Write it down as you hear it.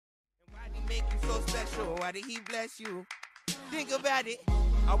make you so special? Why did he bless you? Think about it.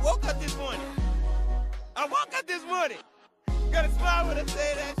 I woke up this morning. Got a smile when I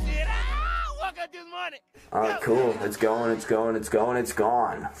say that shit. I woke up this morning. All right, cool. It's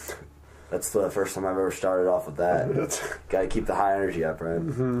gone. That's the first time I've ever started off with that. Got to keep the high energy up, right?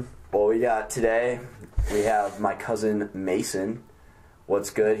 Mm-hmm. Well, we have my cousin Mason. What's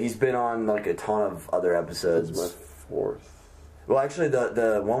good? He's been on like a ton of other episodes. This is my fourth. Well, actually,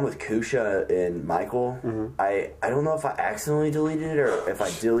 the one with Kusha and Michael, I don't know if I accidentally deleted it or if I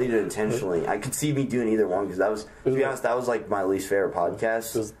deleted it intentionally. I could see me doing either one because that was, to be honest, that was like my least favorite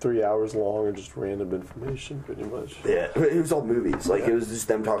podcast. It was 3 hours long and just random information, pretty much. Yeah, it was all movies. Like it was just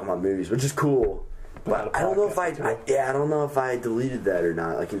them talking about movies, which is cool. But I don't know if I don't know if I deleted that or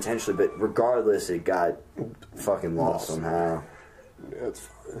not, like intentionally. But regardless, it got fucking lost somehow. Yeah, it's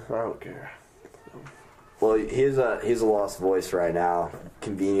fine. I don't care. Well, he's a lost voice right now,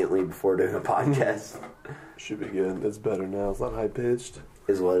 conveniently before doing a podcast. Should be good. It's better now. It's not high pitched.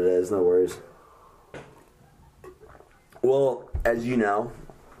 Is what it is. No worries. Well, as you know,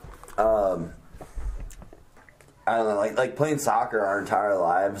 I don't know, like playing soccer our entire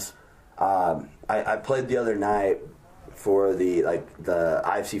lives. I played the other night for the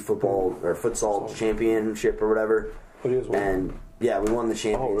IFC football or futsal championship or whatever, and yeah, we won the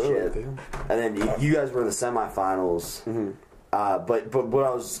championship. Oh, really? And then you guys were in the semifinals. Mm-hmm. But what I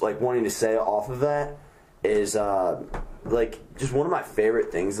was like wanting to say off of that is like just one of my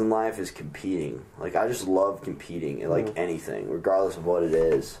favorite things in life is competing. Like I just love competing in like anything, regardless of what it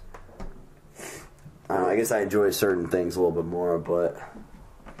is. I don't know, I guess I enjoy certain things a little bit more, but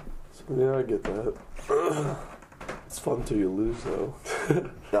yeah, I get that. It's fun till you lose, though.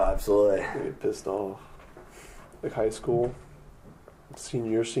 No, absolutely. You get pissed off. Like high school,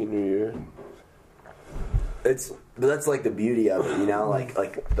 senior year. But that's like the beauty of it, you know, like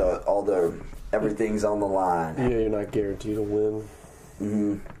everything's on the line. Yeah, you're not guaranteed to win.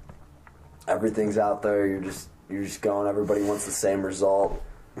 Mm-hmm. Everything's out there. You're just going. Everybody wants the same result.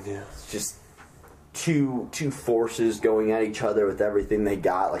 Yeah, it's just two forces going at each other with everything they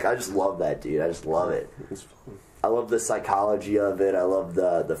got. Like I just love that, dude. I just love it. It's fun. I love the psychology of it. I love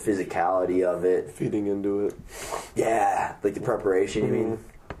the physicality of it. Feeding into it. Yeah, like the preparation. You mean?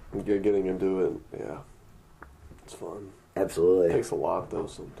 Yeah, getting into it. Yeah, it's fun. Absolutely. It takes a lot though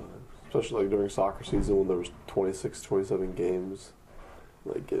sometimes, especially like during soccer season when there was 26, 27 games.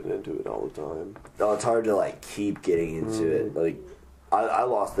 Like getting into it all the time. Oh, it's hard to like keep getting into it. Like I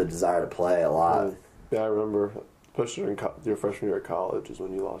lost the desire to play a lot. Yeah, I remember, especially during your freshman year at college is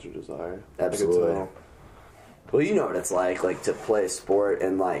when you lost your desire. Absolutely. Well, you know what it's like to play a sport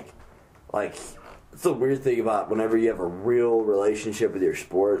and like it's the weird thing about whenever you have a real relationship with your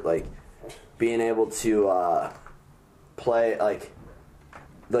sport, like being able to play like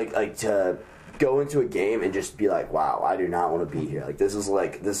to go into a game and just be like, wow, I do not want to be here. Like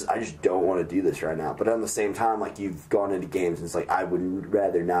this, I just don't want to do this right now. But at the same time, like you've gone into games and it's like I would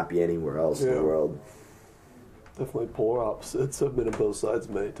rather not be anywhere else in the world. Definitely polar opposites. I've been on both sides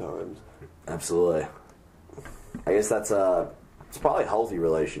many times. Absolutely. I guess it's probably a healthy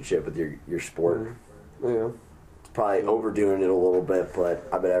relationship with your sport. Yeah. It's probably overdoing it a little bit, but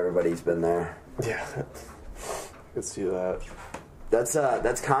I bet everybody's been there. Yeah. I could see that.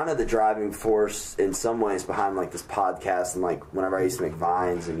 That's kind of the driving force in some ways behind like this podcast and like whenever I used to make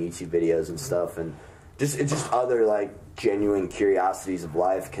vines and YouTube videos and stuff and just other like genuine curiosities of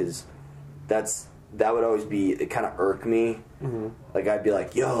life because that would always be, it kind of irk me. Mm-hmm. Like I'd be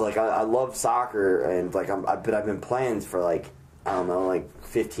like, yo, like I love soccer and like I've been playing for like I don't know like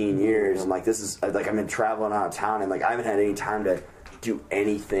 15 years and like this is like I've been traveling out of town and like I haven't had any time to do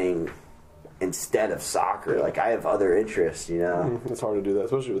anything instead of soccer. Like I have other interests, you know. It's hard to do that,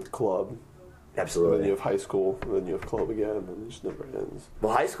 especially with club. Absolutely. And then you have high school, and then you have club again, and it just never ends.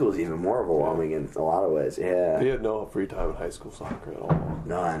 Well, high school is even more overwhelming in a lot of ways. Yeah. You had no free time in high school soccer at all.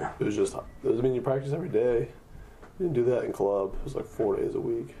 None. It was just, you practice every day. You didn't do that in club. It was like 4 days a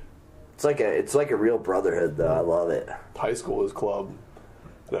week. It's like a real brotherhood, though. I love it. High school is club.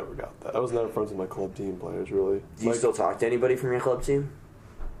 I never got that. I was never friends with my club team players, really. Do you still talk to anybody from your club team?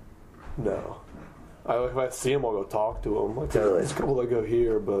 No. If I see them, I'll go talk to them. Like, totally. There's a couple that go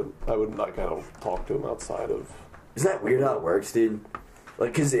here, but I wouldn't I don't talk to them outside of. Isn't that weird how it works, dude?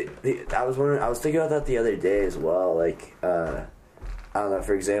 Like, cause I was thinking about that the other day as well. Like, I don't know.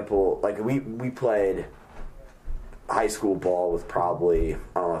 For example, like we played high school ball with probably I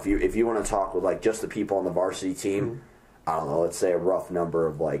don't know if you want to talk with like just the people on the varsity team. Mm-hmm. I don't know, let's say a rough number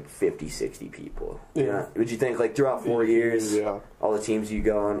of like 50, 60 people. Yeah. You know? Would you think like throughout 4 years, all the teams you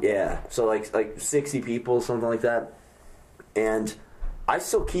go on? Yeah. So like 60 people, something like that. And I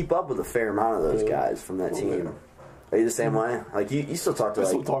still keep up with a fair amount of those guys from that team. Yeah. Are you the same way? Like, you still talk to, I like...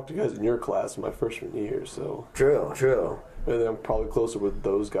 still talk to guys in your class in my freshman year, so... True. And then I'm probably closer with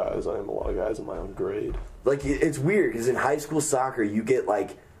those guys. I am a lot of guys in my own grade. Like, it's weird, because in high school soccer, you get,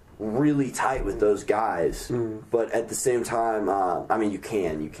 like, really tight with those guys. But at the same time, I mean, you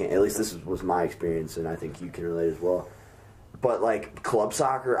can. At least this was my experience, and I think you can relate as well. But, like, club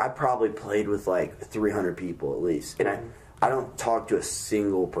soccer, I probably played with, like, 300 people at least. And I don't talk to a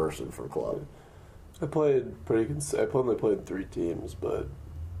single person from club. I only played 3 teams, but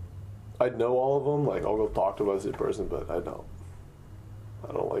I know all of them. Like, I'll go talk to them as a person, but I don't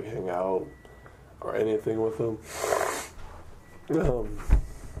like hang out or anything with them.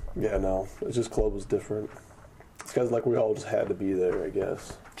 Yeah, no, it's just club was different. It's guys like we all just had to be there, I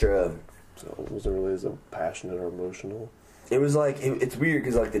guess. True. So it wasn't really as passionate or emotional. It was like, it's weird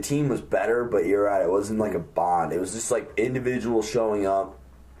because, like, the team was better, but you're right, it wasn't like a bond. It was just like individuals showing up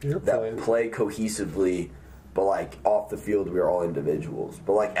that play cohesively, but, like, off the field, we were all individuals.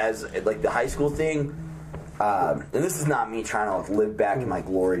 But, like, as, like, the high school thing, and this is not me trying to, like, live back in my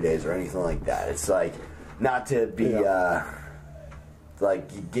glory days or anything like that. It's, like, not to be,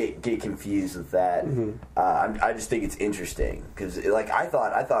 like, get confused with that. I just think it's interesting because, like, I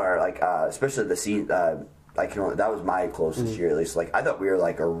thought our, like, especially the scene, that was my closest year at least. Like, I thought we were,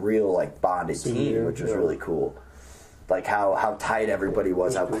 like, a real, like, bonded team, which was really cool. Like, how tight everybody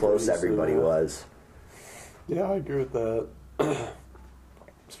was, how close everybody was. Yeah, I agree with that.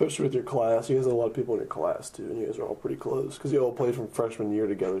 Especially with your class. You guys have a lot of people in your class, too, and you guys are all pretty close. Because you all played from freshman year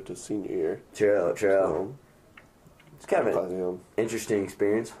together to senior year. True. So, it's kind of an interesting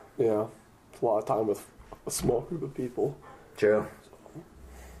experience. Yeah. It's a lot of time with a small group of people. True.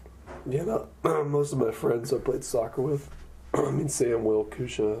 Yeah, most of my friends I played soccer with, I mean, Sam, Will,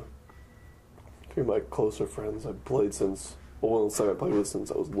 Kusha, 3 of my closer friends I played since, Will and Sam I played with since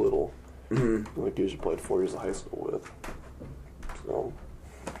I was little. And like Kusha played 4 years of high school with. So,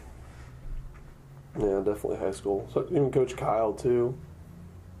 yeah, definitely high school. So even Coach Kyle, too.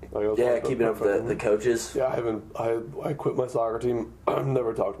 Keeping up with the coaches. Yeah, I quit my soccer team. I've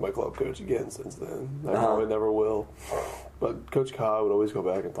never talked to my club coach again since then. I probably never will. But Coach Kyle would always go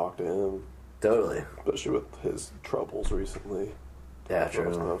back and talk to him. Totally. Especially with his troubles recently. Yeah,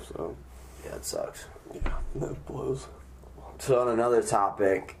 true. Stuff, so. Yeah, it sucks. Yeah, that blows. So on another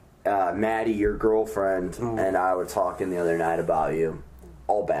topic, Maddie, your girlfriend, and I were talking the other night about you.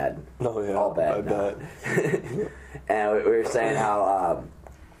 All bad. Oh, yeah. All bad. I bet. And we were saying how...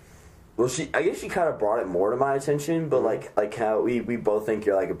 well, I guess she kind of brought it more to my attention, but like how we both think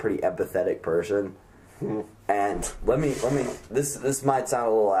you're like a pretty empathetic person. And let me this might sound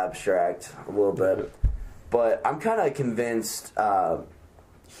a little abstract a little bit, but I'm kind of convinced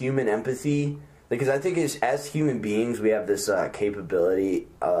human empathy, because I think as human beings we have this capability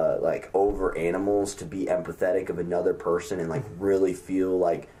like over animals to be empathetic of another person and like really feel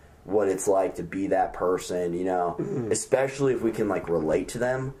like what it's like to be that person, you know, especially if we can like relate to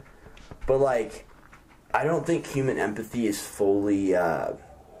them. But, like, I don't think human empathy is fully, well,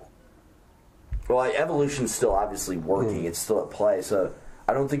 like, evolution's still obviously working. It's still at play, so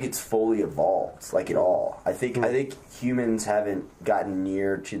I don't think it's fully evolved, like, at all. I think humans haven't gotten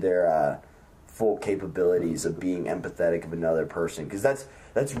near to their full capabilities of being empathetic of another person, because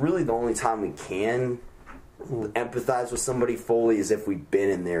that's really the only time we can empathize with somebody fully is if we've been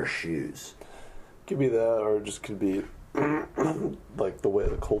in their shoes. Could be that, or it just could be like the way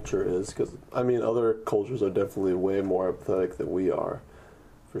the culture is, because I mean other cultures are definitely way more empathetic than we are,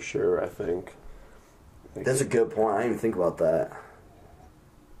 for sure. I think that's a good point. I didn't even think about that.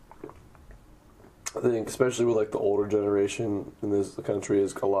 I think especially with like the older generation in this country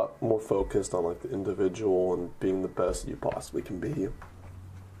is a lot more focused on like the individual and being the best you possibly can be,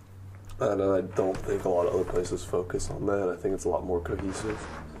 and I don't think a lot of other places focus on that. I think it's a lot more cohesive.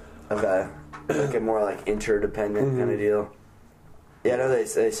 Okay. Like a more like interdependent kind of deal. Yeah, I know they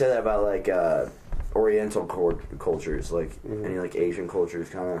say that about like Oriental cultures, like any like Asian cultures,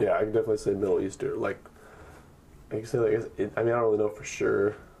 kind of. Yeah, I can definitely say Middle Eastern. Like I can say, like I mean, I don't really know for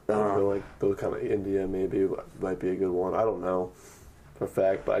sure. I feel like those kind of India maybe might be a good one. I don't know for a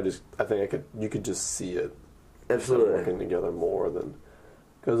fact, but I think you could just see it. Absolutely working together more than,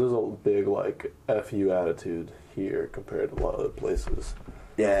 because there's a big like FU attitude here compared to a lot of other places.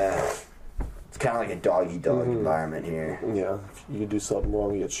 Yeah. It's kind of like a dog-eat-dog environment here. Yeah, if you do something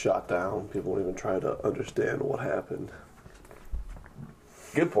wrong, you get shot down. People won't even try to understand what happened.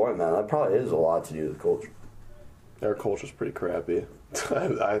 Good point, man. That probably is a lot to do with culture. Our culture's pretty crappy,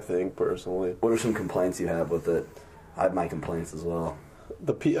 I think, personally. What are some complaints you have with it? I have my complaints as well.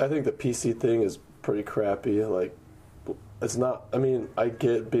 I think the PC thing is pretty crappy. Like, it's not. I mean, I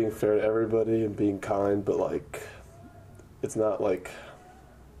get being fair to everybody and being kind, but like, it's not like,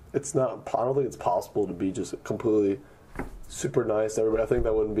 it's not. I don't think it's possible to be just completely super nice to everybody. I think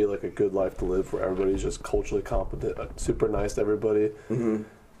that wouldn't be like a good life to live, where everybody's just culturally competent, super nice to everybody. Mm-hmm.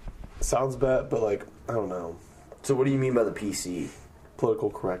 Sounds bad, but like, I don't know. So what do you mean by the PC?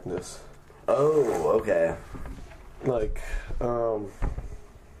 Political correctness. Oh, okay. Like, I don't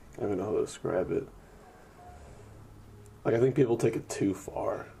even know how to describe it. Like, I think people take it too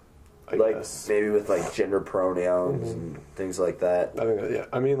far. I guess. Maybe with like gender pronouns and things like that. I think, yeah.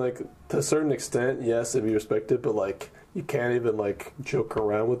 I mean, like, to a certain extent, yes, it'd be respected, but like, you can't even like joke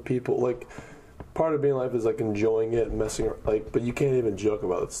around with people. Like, part of being life is like enjoying it and messing around, like, but you can't even joke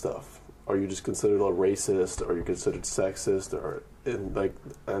about that stuff. Are you just considered a racist? Or are you considered sexist? Or like,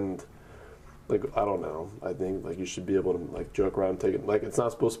 I don't know. I think like you should be able to like joke around and take it. Like, it's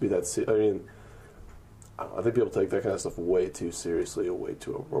not supposed to be that. I mean, I think people take that kind of stuff way too seriously or way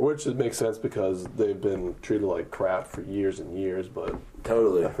too over, which it makes sense because they've been treated like crap for years and years. But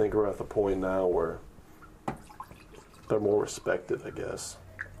totally, I think we're at the point now where they're more respected, I guess.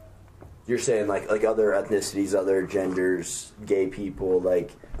 You're saying like other ethnicities, other genders, gay people,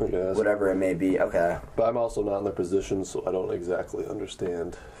 like whatever it may be. Okay. But I'm also not in their position, so I don't exactly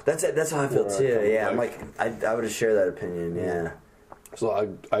understand. That's it. That's how I feel too. Yeah, I'm like I would share that opinion. Yeah.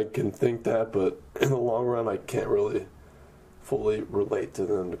 So I can think that, but in the long run, I can't really fully relate to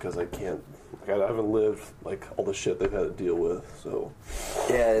them because I can't. Like, I haven't lived like all the shit they've had to deal with. So.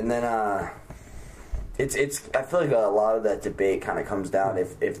 Yeah, and then it's. I feel like a lot of that debate kind of comes down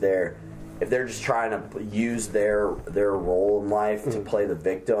if they're just trying to use their role in life to play the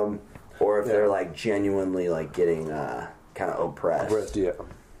victim, or if they're like genuinely like getting kind of oppressed. Yeah.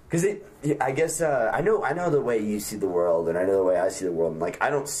 Because I guess I know the way you see the world, and I know the way I see the world. And like I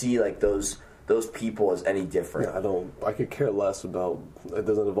don't see like those people as any different. Yeah, I don't. I could care less about. It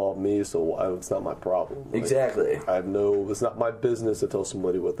doesn't involve me, so it's not my problem. Like, exactly. I have no. It's not my business to tell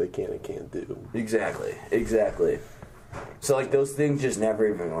somebody what they can and can't do. Exactly. So like those things just never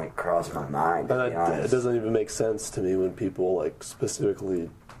even like cross my mind. And it doesn't even make sense to me when people like specifically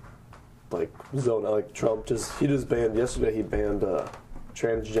like zone out. Like Trump he just banned yesterday. He banned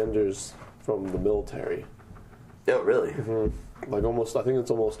transgenders from the military. Oh, really? Mm-hmm. Like I think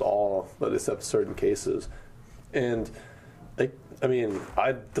it's almost all, but except certain cases. And I mean,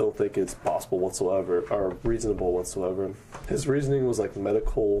 I don't think it's possible whatsoever or reasonable whatsoever. His reasoning was like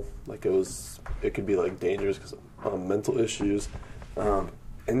medical, like it could be like dangerous because of mental issues. And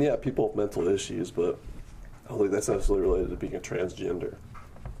yeah, people have mental issues, but I don't think that's necessarily related to being a transgender.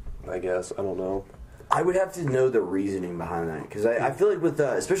 I guess I don't know. I would have to know the reasoning behind that because I feel like with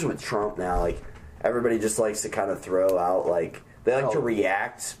especially with Trump now, like everybody just likes to kind of throw out like they like to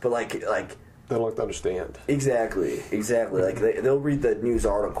react, but like they don't like to understand. Exactly. Like they'll read the news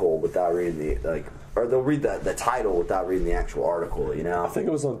article without reading or they'll read the title without reading the actual article. You know. I think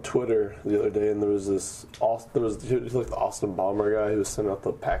it was on Twitter the other day, and there was like the Austin Bomber guy who was sending out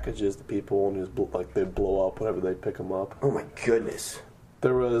the packages to people, and he was like they'd blow up whenever they pick them up. Oh my goodness.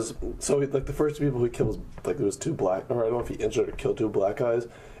 There was like the first two people he killed was like there was two black, or I don't know if he injured or killed two black guys,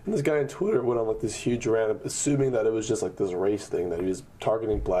 and this guy on Twitter went on like this huge rant, assuming that it was just like this race thing that he was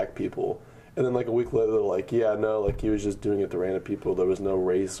targeting black people, and then like a week later they're like, yeah, no, like he was just doing it to random people. There was no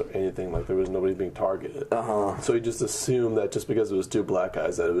race or anything. Like there was nobody being targeted. So he just assumed that just because it was two black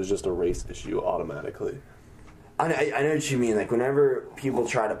guys that it was just a race issue automatically. I know what you mean. Like whenever people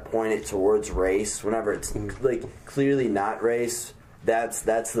try to point it towards race, whenever it's like clearly not race. That's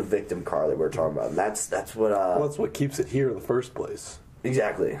the victim card that we're talking about. And that's what. Well, that's what keeps it here in the first place.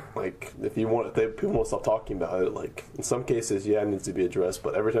 Exactly. Like if people won't stop talking about it. Like in some cases, yeah, it needs to be addressed.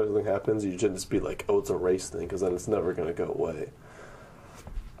 But every time something happens, you shouldn't just be like, "Oh, it's a race thing," because then it's never going to go away.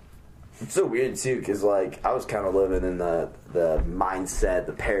 It's so weird too, because like I was kind of living in the mindset,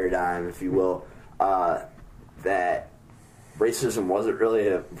 the paradigm, if you will, that racism wasn't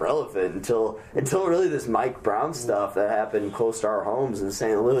really relevant until really this Mike Brown stuff that happened close to our homes in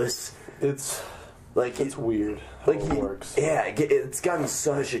St. Louis. It's weird how it works. Yeah, it's gotten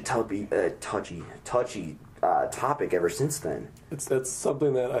such a touchy topic ever since then. It's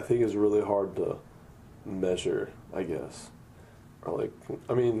something that I think is really hard to measure, I guess. Or like,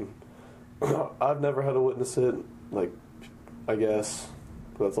 I mean, I've never had to witness it. Like, I guess,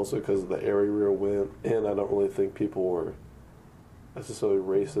 but that's also because of the area we went in. I don't really think people were necessarily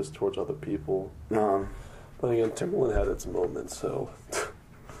racist towards other people. But again, Timberland had its moments, so.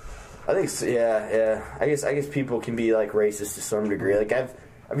 I think so, yeah. I guess people can be like racist to some degree. Like I've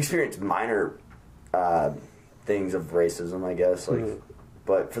experienced minor things of racism, I guess. Like,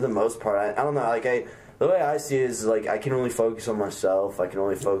 but for the most part, I don't know. Like the way I see it is like I can only focus on myself. I can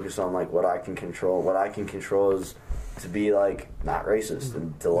only focus on like what I can control. What I can control is to be like not racist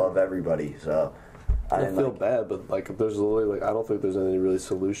and to love everybody. So I feel bad, but like there's literally like I don't think there's any really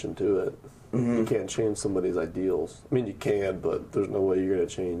solution to it. You can't change somebody's ideals. I mean, you can, but there's no way you're gonna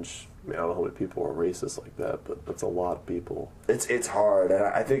change. I mean, I don't know how many people are racist like that, but that's a lot of people. It's hard, and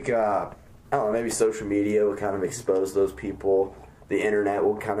I think I don't know. Maybe social media will kind of expose those people. The internet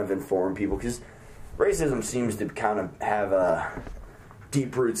will kind of inform people because racism seems to kind of have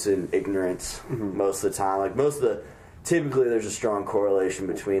deep roots in ignorance most of the time. Like typically there's a strong correlation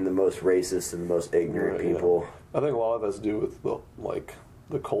between the most racist and the most ignorant people. Yeah. I think a lot of that's to do with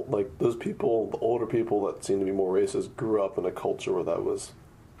the cult, like those people, the older people that seem to be more racist, grew up in a culture where that was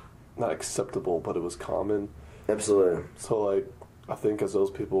not acceptable, but it was common. Absolutely. So, like, I think as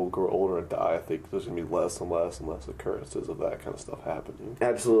those people grow older and die, I think there's going to be less and less and less occurrences of that kind of stuff happening.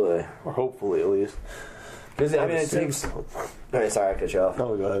 Absolutely. Or hopefully, at least. Because, I mean, it takes... sorry, I cut you off.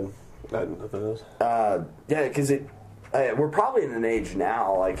 No, go ahead. I had nothing else. Yeah, because we're probably in an age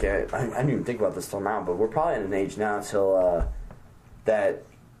now, like, I didn't even think about this till now, but we're probably in an age now till... that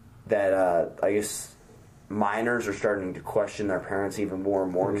I guess minors are starting to question their parents even more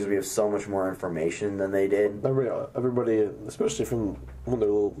and more because we have so much more information than they did. Everybody, especially from when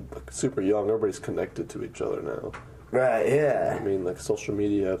they're super young, everybody's connected to each other now. Right, yeah. I mean, like social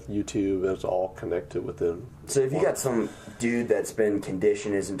media, YouTube, it's all connected within. So if you got some dude that's been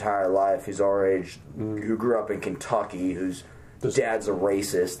conditioned his entire life, who's our age, who grew up in Kentucky, whose dad's a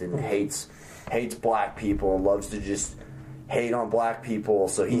racist and hates black people and loves to just hate on black people,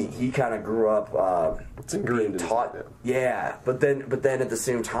 so he kind of grew up it's ingrained being taught. Yeah, but then at the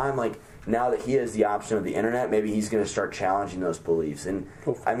same time, like now that he has the option of the internet, maybe he's going to start challenging those beliefs. And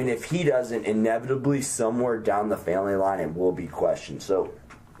I mean, if he doesn't, inevitably somewhere down the family line, it will be questioned. So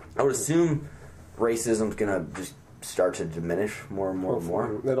I would assume racism's going to just start to diminish more and more and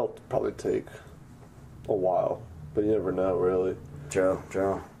more. It'll probably take a while, but you never know, really. True.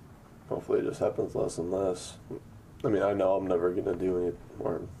 Hopefully, it just happens less and less. I mean, I know I'm never going to do any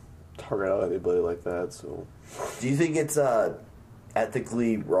or target out anybody like that, so... Do you think it's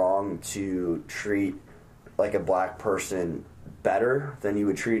ethically wrong to treat, like, a black person better than you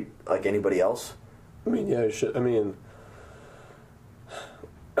would treat, like, anybody else? I mean, yeah, you should. I mean,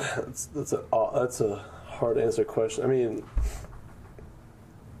 that's a hard-to-answer question. I mean,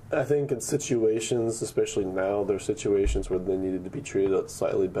 I think in situations, especially now, there are situations where they needed to be treated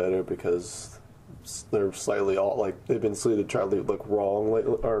slightly better because... they're slightly they've been slightly trying to look wrong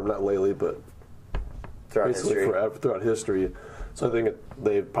lately, or not lately, but throughout history. So I think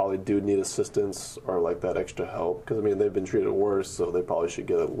they probably do need assistance or like that extra help because I mean they've been treated worse, so they probably should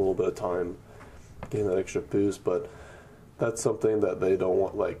get a little bit of time getting that extra boost. But that's something that they don't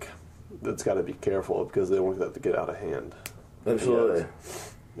want. Like that's got to be careful of because they don't want that to get out of hand. Absolutely.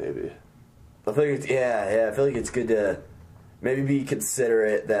 Maybe. I think I feel like it's good to maybe be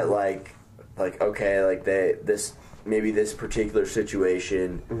considerate that like okay, like this particular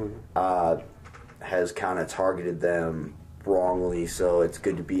situation has kind of targeted them wrongly, so it's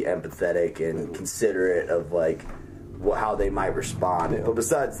good to be empathetic and considerate of like how they might respond. But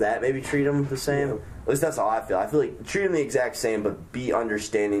besides that, maybe treat them the same. At least that's how I feel. I feel like treat them the exact same, but be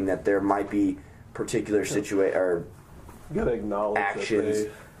understanding that there might be particular or you gotta acknowledge actions.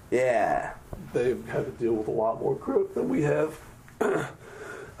 They've had to deal with a lot more growth than we have.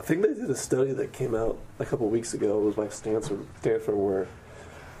 I think they did a study that came out a couple of weeks ago. It was by Stanford, where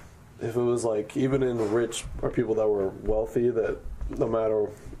if it was like even in rich or people that were wealthy, that no matter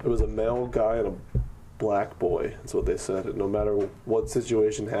it was a male guy and a black boy, that's what they said. And no matter what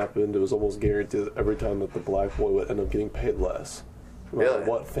situation happened, it was almost guaranteed every time that the black boy would end up getting paid less. No matter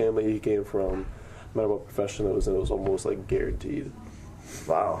what family he came from, no matter what profession it was in, it was almost like guaranteed.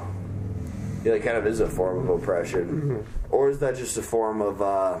 Wow. Yeah, it kind of is a form of oppression. Or is that just a form of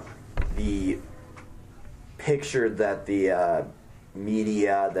the picture that the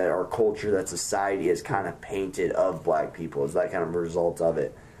media, that our culture, that society has kind of painted of black people? Is that kind of a result of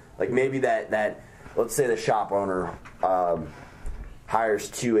it? Like maybe that let's say the shop owner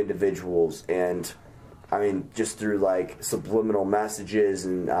hires two individuals and, I mean, just through like subliminal messages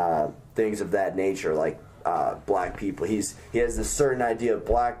and things of that nature, like black people. He has this certain idea of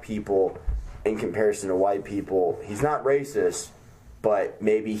black people in comparison to white people. He's not racist, but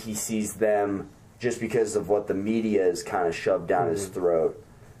maybe he sees them just because of what the media is kind of shoved down his throat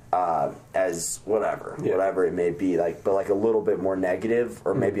as whatever it may be, like, but like a little bit more negative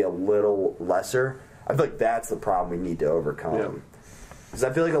or maybe a little lesser. I feel like that's the problem we need to overcome. Because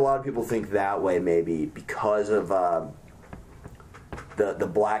I feel like a lot of people think that way maybe because of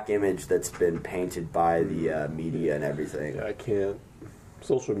the black image that's been painted by the media and everything. Yeah, I can't.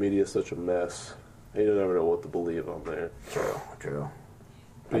 Social media is such a mess. You don't ever know what to believe on there. True.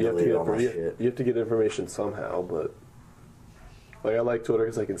 But you have to get information somehow, but like I like Twitter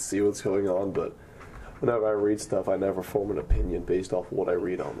because I can see what's going on, but whenever I read stuff, I never form an opinion based off what I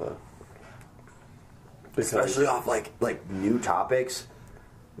read on the. Especially off like new topics,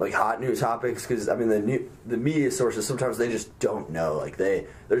 like hot new topics, because I mean the media sources sometimes they just don't know. Like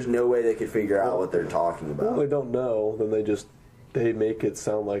there's no way they could figure out what they're talking about. Well, they don't know, then they make it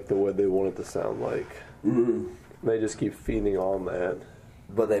sound like the way they want it to sound like. Mm-hmm. They just keep feeding on that.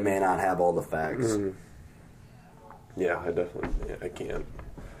 But they may not have all the facts. Mm-hmm. Yeah, I can't.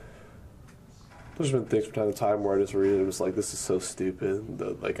 There's been things from time to time where I just read it and it's like, this is so stupid.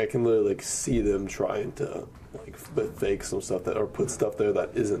 Like, I can literally, like, see them trying to, like, fake some stuff or put stuff there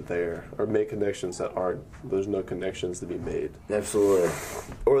that isn't there. Or make connections that aren't, there's no connections to be made. Absolutely.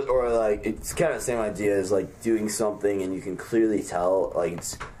 Or like, it's kind of the same idea as, like, doing something and you can clearly tell, like,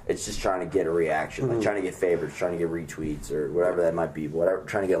 it's just trying to get a reaction. Like, trying to get favorites, trying to get retweets, or whatever that might be.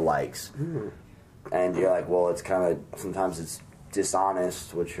 Trying to get likes. And you're like, well, it's kind of, sometimes it's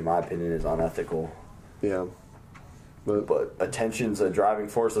dishonest, which in my opinion is unethical. Yeah. But attention's a driving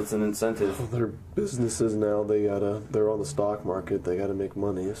force, that's an incentive. Well, they're businesses now, they're on the stock market, they gotta make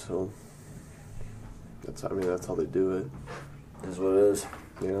money, so that's how they do it. Is what it is.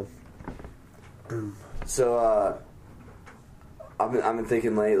 Yeah. So I've been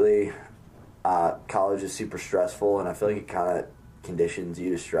thinking lately, college is super stressful, and I feel like it kind of conditions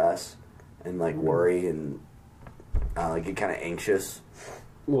you to stress and like worry and like get kind of anxious.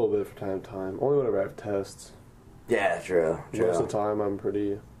 A little bit from time to time. Only whenever I have tests. Yeah, true. Most of the time, I'm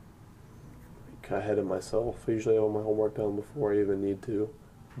pretty ahead of myself. I usually have all my homework done before I even need to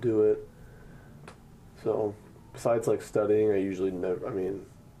do it. So, besides like studying, I usually never. I mean,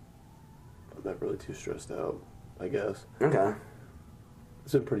 I'm not really too stressed out, I guess. Okay.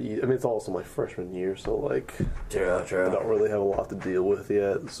 It's been pretty easy. I mean, it's also my freshman year, so like, True. I don't really have a lot to deal with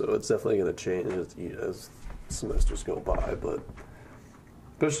yet. So it's definitely going to change as semesters go by. But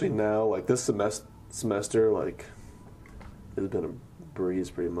especially now, like this semester, like it's been a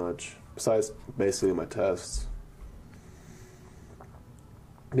breeze pretty much. Besides basically my tests.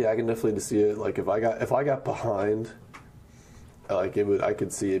 Yeah, I can definitely see it. Like if I got behind, like I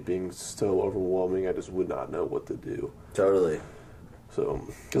could see it being so overwhelming. I just would not know what to do. Totally. So,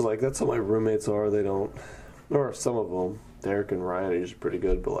 because like that's how my roommates are. They don't, or some of them. Derek and Ryan are usually pretty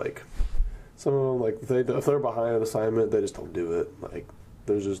good, but like some of them, like if they're behind an assignment, they just don't do it. Like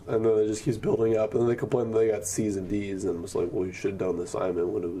there's just, and then it just keeps building up, and then they complain that they got C's and D's, and it's like, well, you should have done the assignment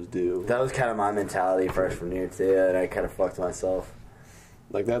when it was due. That was kind of my mentality freshman year too, and I kind of fucked myself.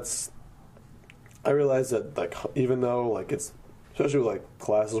 Like I realized that like even though like it's especially with like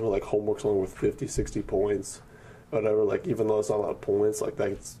classes where like homework's only worth 50, 60 points. Whatever, like even though it's not a lot of points, like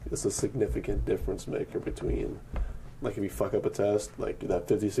it's a significant difference maker between, like if you fuck up a test, like that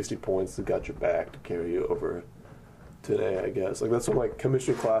 50, 60 points that got your back to carry you over today, I guess. Like that's what my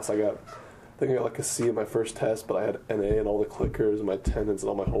chemistry class I think I got like a C in my first test, but I had an A in all the clickers and my attendance and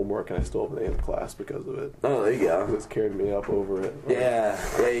all my homework, and I still have an A in the class because of it. Oh, there you go. It's carried me up over it. Yeah,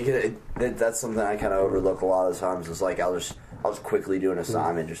 you get that's something I kind of overlook a lot of the times. It's like I'll just quickly do an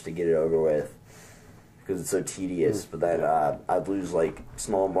assignment just to get it over with. Because it's so tedious, but then I'd lose like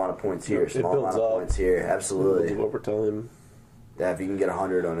small amount of points here, small amount of points here. Absolutely. Over time. Yeah, if you can get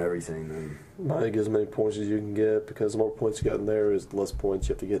 100 on everything, then Not get as many points as you can get, because the more points you get in there is the less points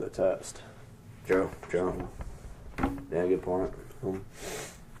you have to get in a test. True. Yeah, good point.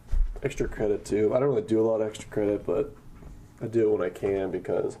 Extra credit too. I don't really do a lot of extra credit, but I do it when I can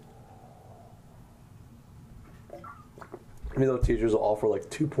because I mean, though teachers will offer like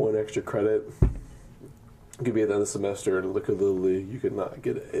 2-point extra credit. It could be at the end of the semester, and look at the league, you could not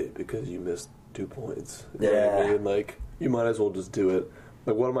get an A because you missed 2 points. You know what I mean? Like, you might as well just do it.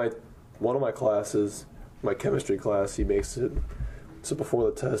 Like one of my classes, my chemistry class, he makes it so before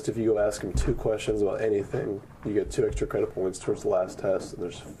the test, if you go ask him 2 questions about anything, you get 2 extra credit points towards the last test. And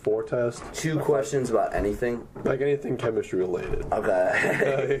there's 4 tests. 2 questions about anything? Like anything chemistry related.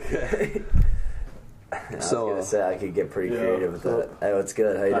 Okay. I was gonna say I could get pretty creative with that. Hey, what's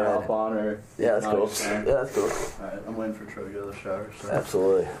good? How you doing? Hop on or Yeah, that's cool. Yeah, that's cool. Alright, I'm waiting for Troy to go to the shower. So.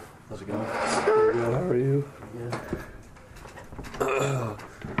 Absolutely. How's it going? Pretty good. How are you? Yeah.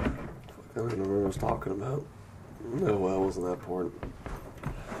 I don't remember what I was talking about. No, well, it wasn't that important.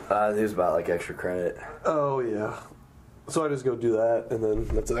 It was about like extra credit. Oh, yeah. So I just go do that, and then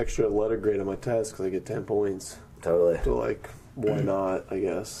that's an extra letter grade on my test because I get 10 points. Totally. So, like, why not, I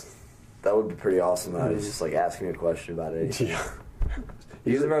guess. That would be pretty awesome. He's just like asking me a question about it. Yeah.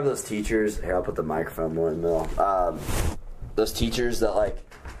 You guys ever have those teachers? Here, I'll put the microphone more in the middle. Those teachers that like,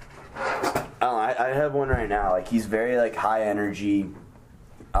 I don't know. I have one right now. Like he's very like high energy,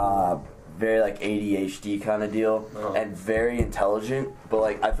 very like ADHD kind of deal, and very intelligent. But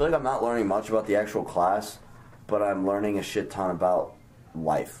like I feel like I'm not learning much about the actual class, but I'm learning a shit ton about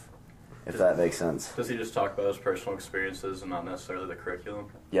life. If that makes sense. Does he just talk about his personal experiences and not necessarily the curriculum?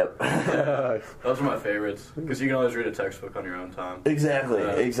 Yep. Those are my favorites because you can always read a textbook on your own time. Exactly.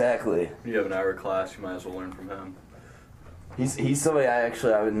 You have an hour class, you might as well learn from him. He's somebody I've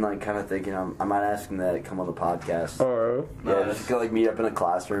been like kind of thinking I might ask him to come on the podcast. Alright. Yeah, just to like meet up in a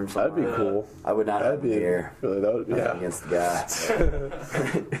classroom somewhere. That'd be cool. I would not have beer. Really, that would, Nothing against the guy.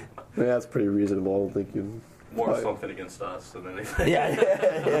 Yeah, that's pretty reasonable. I don't think you'd More something against us than anything. yeah,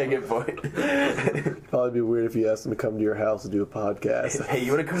 good point. probably be weird if you asked him to come to your house to do a podcast. Hey,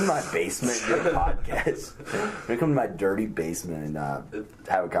 you want to come to my basement and do a podcast? You want to come to my dirty basement and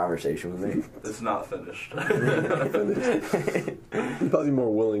have a conversation with me? It's not finished. He'd probably be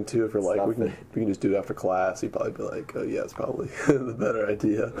more willing too if you're like, we can just do it after class. He'd probably be like, oh yeah, it's probably the better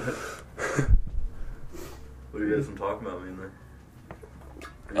idea. What are you guys been talking about mainly?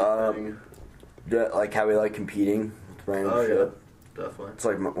 Yeah, like how we like competing with random shit. Yeah, definitely. It's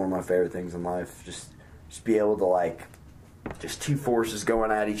like one of my favorite things in life. Just be able to like, just two forces going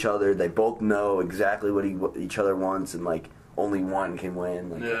at each other. They both know exactly what each other wants, and like only one can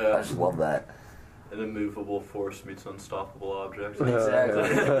win. Like, Yeah. I just love that. An immovable force meets unstoppable object.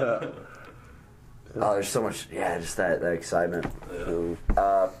 Exactly. Oh, there's so much. Yeah, just that excitement.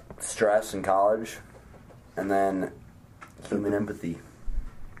 Yeah. Stress in college, and then human empathy.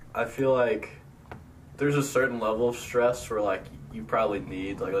 I feel like there's a certain level of stress where, like, you probably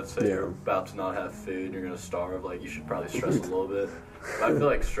need, like, let's say you're about to not have food, you're going to starve, like, you should probably stress a little bit. But I feel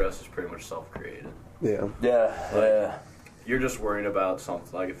like stress is pretty much self-created. Yeah. Yeah. You're just worrying about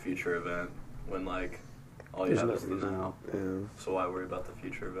something like a future event when, like, all you have is the now. Yeah. So why worry about the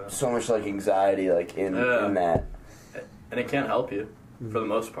future event? So much like anxiety, like in that. And it can't help you, for the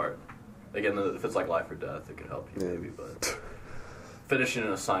most part. Again, if it's like life or death, it could help you maybe, but finishing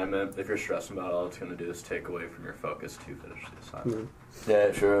an assignment, if you're stressing about it, all it's going to do is take away from your focus to finish the assignment.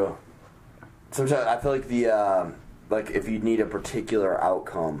 Yeah, true. Sometimes I feel like the like if you need a particular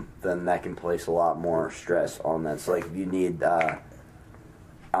outcome, then that can place a lot more stress on that. So like if you need, I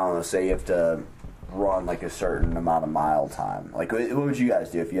don't know, say you have to run like a certain amount of mile time. Like what would you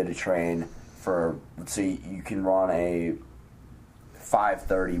guys do if you had to train for, let's say you can run a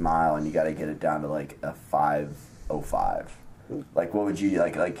 5:30 mile and you got to get it down to like a 5:05. Like what would you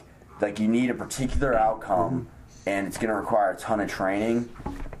like you need a particular outcome and it's going to require a ton of training.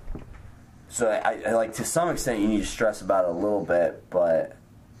 So I like to some extent you need to stress about it a little bit, but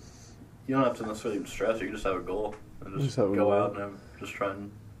You don't have to necessarily even stress, you can just have a goal and just have a go goal. out and just try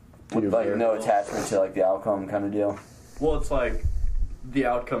and... with like no attachment to like the outcome kind of deal. Well, it's like the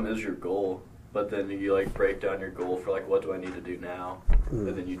outcome is your goal, but then you like break down your goal for like what do I need to do now, and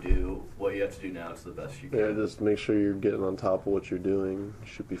then you do what you have to do now to the best you can. Yeah, just make sure you're getting on top of what you're doing. You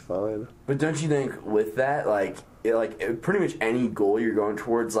should be fine. But don't you think with that, pretty much any goal you're going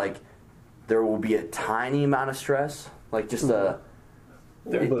towards, like, there will be a tiny amount of stress? Like, just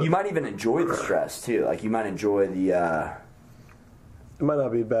you might even enjoy the stress, too. Like, you might enjoy the, It might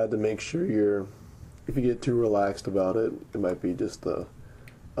not be bad to make sure if you get too relaxed about it, it might be just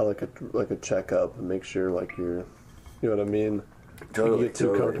like a checkup and make sure like you know what I mean? Totally, if you get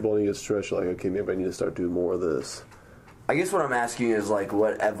too comfortable and you get stressed, you're like, okay, maybe I need to start doing more of this. I guess what I'm asking is, like,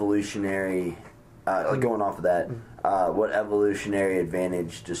 what evolutionary, going off of that, what evolutionary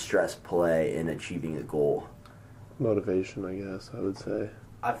advantage does stress play in achieving a goal? Motivation, I guess, I would say.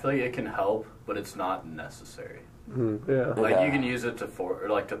 I feel like it can help, but it's not necessary. Yeah. Like Okay. you can use it to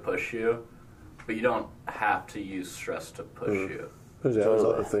to push you, but you don't have to use stress to push you. There's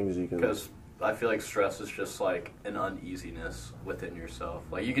Totally. other things you can... Because I feel like stress is just like an uneasiness within yourself.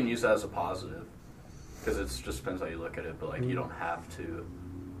 Like you can use that as a positive, because it just depends how you look at it. But like you don't have to,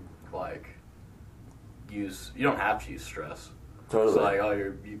 like, you don't have to use stress. Totally. So like I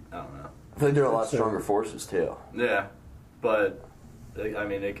don't know. I think there are a lot stronger forces, too. Yeah, but I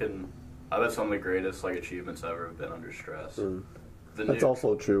mean it can. I bet some of the greatest like achievements ever have been under stress. The That's nuke.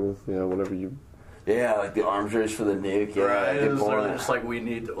 also true, whenever you... Yeah, like the arms race for the nuke. Yeah, Right, good it's point. just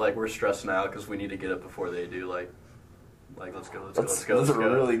like we're stressing out because we need to get it before they do. Like let's go. That's a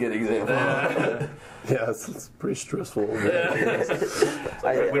really good example. Yeah. Yeah, it's pretty stressful. Yeah. It's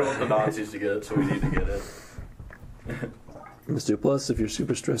like, we don't want the Nazis to get it, so we need to get it. Let's do. Plus, if you're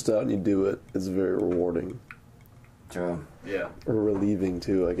super stressed out and you do it, it's very rewarding. True. Yeah. Or relieving,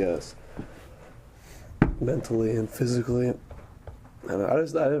 too, I guess. Mentally and physically. And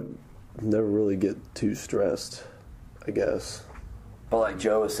I never really get too stressed, I guess. But like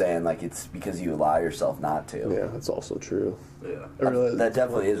Joe was saying, like it's because you allow yourself not to. Yeah, that's also true. Yeah. I realize That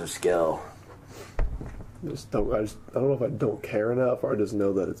definitely is a skill. I don't know if I don't care enough, or I just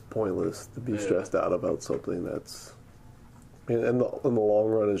know that it's pointless to be stressed out about something that's. I mean, in the long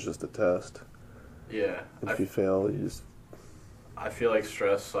run, it's just a test. Yeah. If you fail, you just. I feel like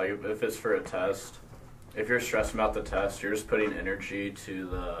stress, like if it's for a test, if you're stressed about the test, you're just putting energy to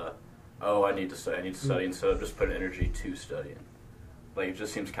the, I need to study instead of just putting energy to studying. Like, it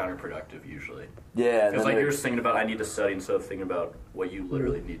just seems counterproductive usually. Yeah. Because like you're just thinking about I need to study instead of thinking about what you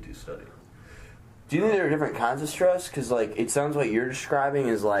literally need to study. Do you think there are different kinds of stress? Because like it sounds like you're describing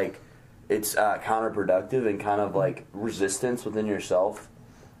is like it's counterproductive and kind of like resistance within yourself.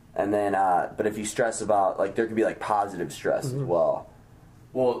 And then, but if you stress about like there could be like positive stress as well.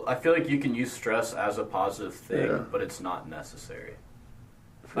 Well, I feel like you can use stress as a positive thing, but it's not necessary.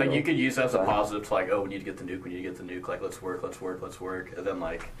 Like, you could use it as a positive to, like, we need to get the nuke, like, let's work, and then,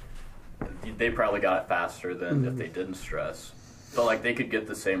 like, they probably got it faster than if they didn't stress. But, like, they could get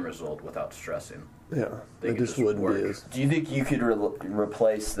the same result without stressing. Yeah, it just wouldn't be as... Do you think you could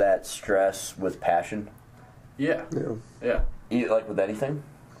replace that stress with passion? Yeah. Like with anything?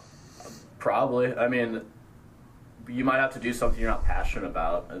 Probably. I mean, you might have to do something you're not passionate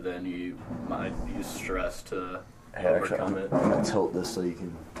about, and then you might use stress to... overcome it. I'm gonna tilt this so you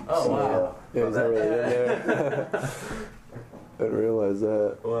can. Oh wow! Yeah, he's not really in there. I didn't realize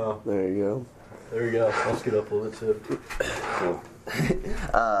that. Wow! There you go. There you go. Let's get up a little bit too. Cool.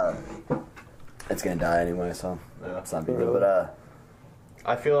 It's gonna die anyway, so it's not big deal. Really? But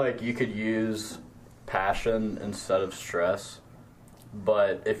I feel like you could use passion instead of stress.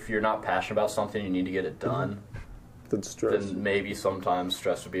 But if you're not passionate about something, you need to get it done. Then stress. Then maybe sometimes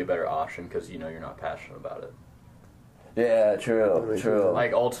stress would be a better option because you know you're not passionate about it. yeah, true.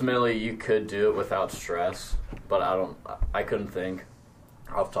 Like, ultimately, you could do it without stress, but I couldn't think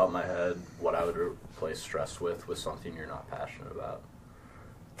off the top of my head what I would replace stress with something you're not passionate about.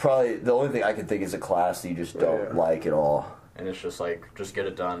 Probably the only thing I can think is a class that you just don't like at all. And it's just like, just get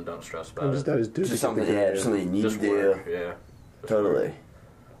it done, don't stress about it. Just do Just something, something you need Just to do. work, yeah. Just Totally. work.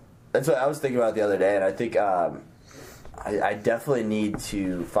 That's what I was thinking about the other day, and I think I definitely need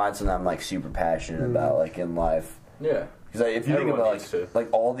to find something I'm like super passionate about, like in life. Yeah. Because if you Everyone think needs about to.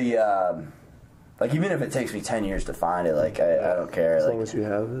 like all the like even if it takes me 10 years to find it, like I don't care. As like, long as you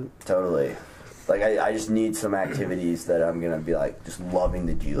have it. Totally. Like I just need some activities that I'm gonna be like just loving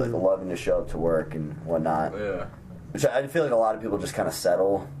to do, like loving to show up to work and whatnot. Yeah. Which I feel like a lot of people just kind of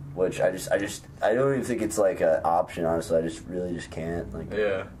settle. Which I don't even think it's like an option. Honestly, I just really just can't. Like,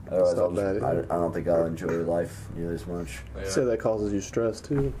 Yeah. Otherwise, It's not bad, I don't think I'll enjoy life nearly as much. Yeah. Say that causes you stress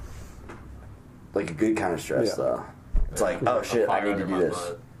too. Like a good kind of stress, Yeah. though. It's like, A oh shit, I fire need to under do my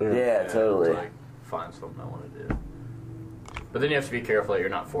this. butt. Yeah, totally. It's like, find something I want to do. But then you have to be careful that you're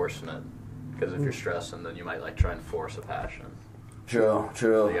not forcing it. Because if you're stressing, then you might like try and force a passion. True.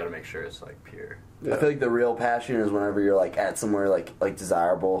 So you gotta make sure it's like pure. Yeah. I feel like the real passion is whenever you're like at somewhere like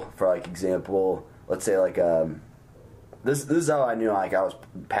desirable. For like example, let's say like this is how I knew like I was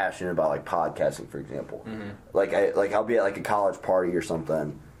passionate about like podcasting, for example. Like I'll be at like a college party or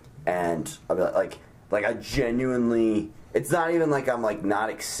something, and I'll be like I genuinely. It's not even like I'm like not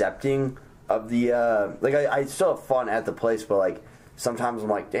accepting of the like I still have fun at the place, but like sometimes I'm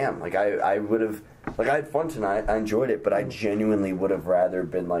like, damn, like I would have. Like, I had fun tonight, I enjoyed it, but I genuinely would have rather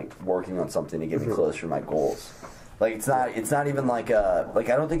been, like, working on something to get me closer to my goals. Like, it's not even, like, I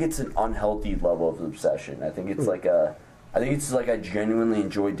don't think it's an unhealthy level of obsession. I think it's, like, I genuinely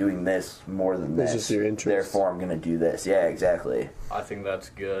enjoy doing this more than this. It's just your interest. Therefore, I'm going to do this. Yeah, exactly. I think that's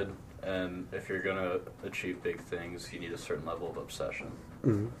good. And if you're gonna achieve big things, you need a certain level of obsession.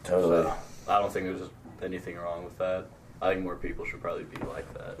 Totally. So, I don't think there's anything wrong with that. I think more people should probably be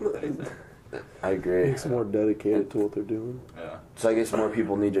like that, if anything. I agree. Makes them more dedicated to what they're doing. Yeah. So I guess more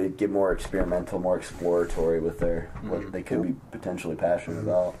people need to get more experimental, more exploratory with their what they could be potentially passionate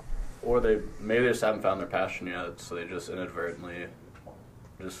about. Or maybe they just haven't found their passion yet, so they just inadvertently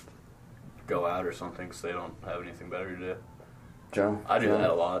just go out or something because they don't have anything better to do. Joe? I do that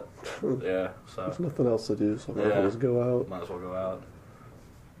a lot. Yeah, so There's nothing else to do, so I might Yeah. as well just go out. might as well go out.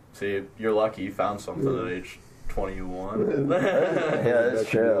 See, you're lucky you found something at age 21. Yeah, that's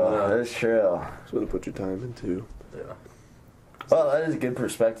true. That's true. That's what to put your time into. Yeah. Well, that is a good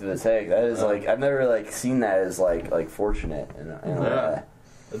perspective to take. That is like I've never like seen that as like fortunate in a way.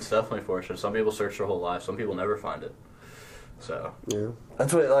 It's definitely fortunate. Some people search their whole life. Some people never find it. So Yeah.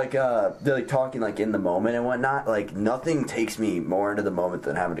 That's what like they're like talking like in the moment and whatnot. Like nothing takes me more into the moment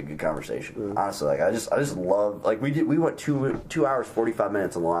than having a good conversation. Honestly, like I just love like we went 2 hours 45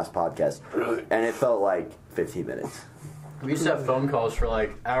 minutes on the last podcast, Really? and it felt like 15 minutes. we used to have phone calls for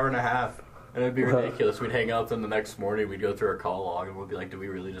like hour and a half, and it'd be ridiculous. We'd hang out, then the next morning we'd go through our call log, and we'd be like, "Did we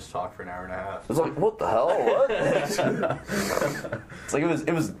really just talk for an hour and a half?" It's like what the hell? What? It's like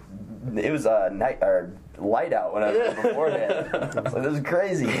it was night or light out when I was beforehand. It's like this is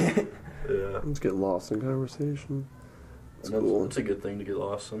crazy. Yeah, Let's get lost in conversation. It's and cool. it's a good thing to get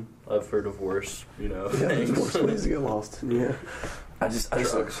lost in. I've heard of worse, Yeah, things. there's worse ways to get lost. Yeah. I just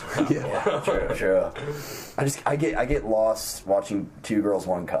Yeah. true. I get lost watching Two Girls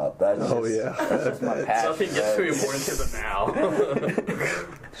One Cup. That's Oh just, yeah. that's my passion. Nothing gets me more into the now.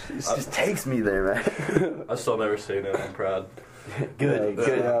 It just takes me there, man. I still never seen it. I'm proud. Good,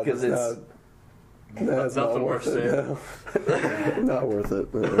 because it's That's not Nothing worth worth it. No. Not worth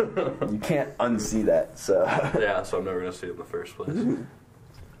it. No. you can't unsee that. So, Yeah, so I'm never gonna see it in the first place.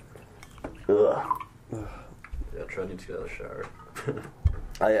 ugh. Yeah, try to get out of the shower.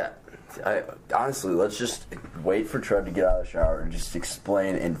 I honestly, let's just wait for Trev to get out of the shower and just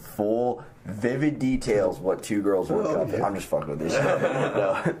explain in full, vivid details what Two Girls One Cup is. yeah. I'm just fucking with this.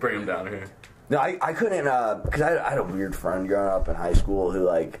 No. Bring him down here. No, I couldn't, because I had a weird friend growing up in high school who,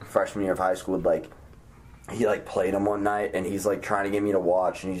 like, freshman year of high school, would, like, he, like, played them one night, and he's, like, trying to get me to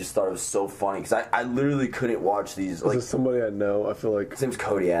watch, and he just thought it was so funny, because I literally couldn't watch these, Is like, this somebody I know? I feel like his name's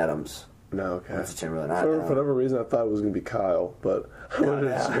Cody Adams. no. Okay. That's Timberland. I For don't know. whatever reason, I thought it was gonna be Kyle, but I wasn't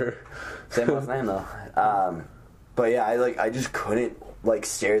yeah. sure. Same last name, though. But, yeah, I just couldn't, like,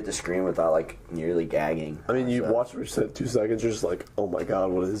 stare at the screen without, like, nearly gagging. I mean, you So- watch for 2 seconds, you're just like, oh my god,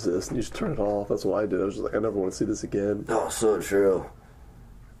 what is this? And you just turn it off. That's what I did. I was just like, I never want to see this again. Oh, so true.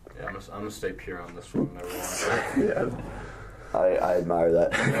 Yeah, I'm gonna stay pure on this one. Never want Yeah, I admire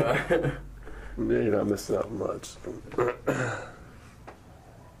that. to. you're not missing out much.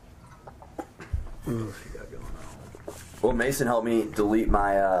 Well, Mason helped me delete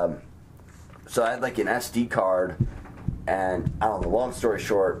my. So I had like an SD card, and I don't know. Long story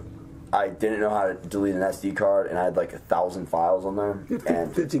short, I didn't know how to delete an SD card, and I had like 1,000 files on there.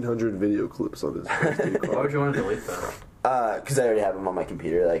 And 1,500 video clips on this SD Why would card. you want to delete that? because I already have them on my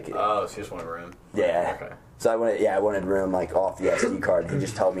computer, like Oh, so you just want to room? yeah. Okay. So I wanted room like off the SD card. He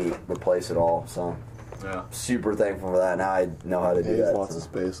just helped me replace it all. So Yeah. super thankful for that. Now I know how to do There's that. lots of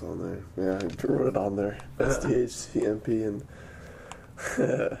space on there. Yeah, I wrote it on there. STHCMP and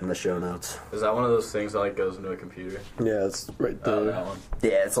in the show notes. Is that one of those things that like goes into a computer? yeah, it's right Oh, there. that one.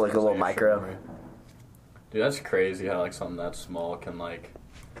 Yeah, it's like a little Like extra micro. memory. Dude, that's crazy how like something that small can like,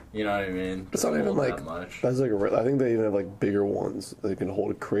 you know what I mean? It's not even hold like that much. that's like I think they even have like bigger ones. They can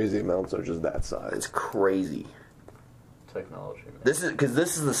hold crazy amounts that are just that It's size. crazy. Technology, man. This is because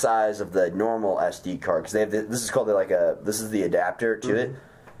this is the size of the normal SD card. Because they have this is called this is the adapter to it,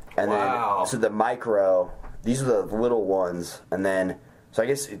 and Wow. then so the micro. These are the little ones, and then so I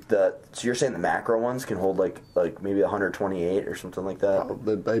guess so you're saying the macro ones can hold like maybe 128 or something like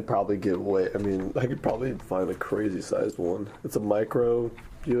that. They probably get way. I mean, I could probably find a crazy sized one. It's a micro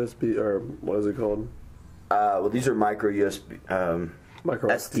USB or what is it called? Well, these are micro USB, Micro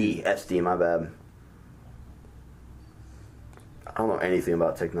SD. My bad. I don't know anything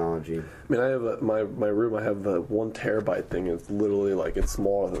about technology. I mean, I have my room. I have the 1 terabyte thing. It's literally like it's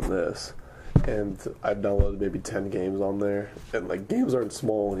smaller than this, and I downloaded maybe 10 games on there. And like games aren't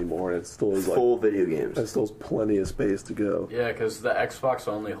small anymore, and it still is like Full video games. it still has plenty of space to go. Yeah, because the Xbox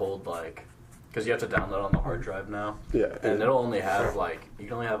only hold like, because you have to download on the hard drive now. Yeah, And it'll only have like, you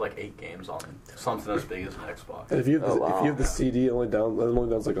can only have like 8 games on something as big as an Xbox. and if you have the, Oh, wow. if you have the CD, it only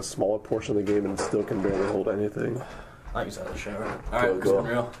downs like a smaller portion of the game, and it still can barely hold anything. I use that in the shower. Alright, Cool.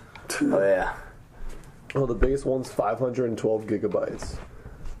 real. Oh yeah. Oh, the biggest one's 512 gigabytes.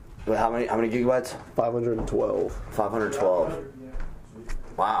 But how many gigabytes? 512. 512.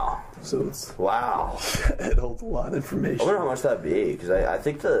 Wow. So it's Wow. it holds a lot of I information. wonder how much that'd be, because I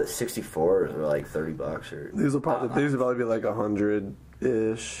think the 64s are like $30 or These will probably be like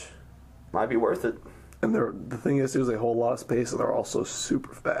 100-ish. might be worth it. And the thing is, they hold a lot of space, and they're also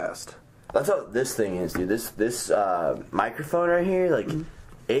super fast. That's how this thing is, dude. This microphone right here, like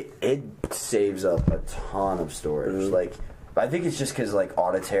it saves up a ton of storage. Like, but I think it's just because like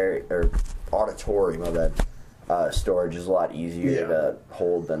auditory, my bad. Storage is a lot easier Yeah. to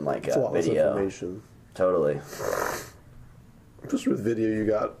hold than like It's a lot less video. information. Totally. Just with video, you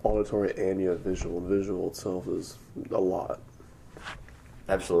got auditory and you have visual. And visual itself is a lot.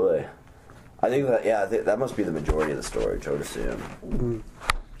 Absolutely. I think that must be the majority of the storage, I would assume.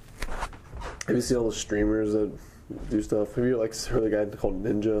 Have you seen all the streamers that do stuff. Have you like heard of the guy called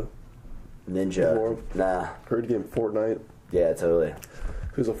Ninja? Ninja. Nah. Heard the game Fortnite? Yeah, totally.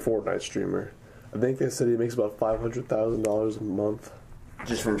 Who's a Fortnite streamer. I think they said he makes about $500,000 a month.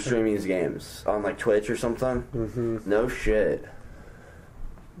 Just from streaming his games on like Twitch or something. Mm-hmm. No shit.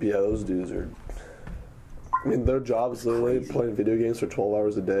 Yeah, those dudes are. I mean, their job is literally playing video games for 12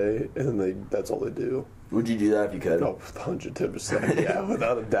 hours a day, and that's all they do. Would you do that if you could? Oh, 110%. Yeah,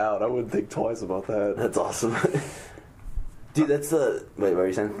 without a doubt. I wouldn't think twice about that. That's awesome. Dude, that's the... Wait, what were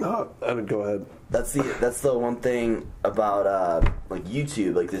you saying? No, I mean, go ahead. That's the one thing about, like,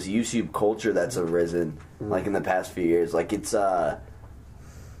 YouTube, like, this YouTube culture that's arisen, like, in the past few years. Like, it's, I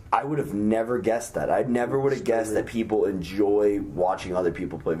would have never guessed that. I never would have guessed that people enjoy watching other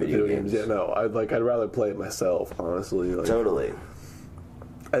people play video games. Yeah, no, I'd rather play it myself, honestly. Like, Totally.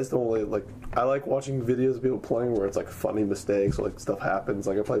 I just don't really, like, I like watching videos of people playing where it's, like, funny mistakes or, like, stuff happens.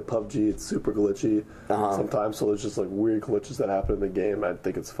 Like, I play PUBG, it's super glitchy sometimes, so there's just, like, weird glitches that happen in the game. I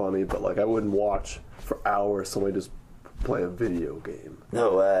think it's funny, but, like, I wouldn't watch for hours somebody just play a video game.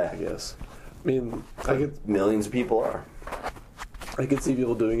 No way. I guess. I mean, I could... Millions of people are. I could see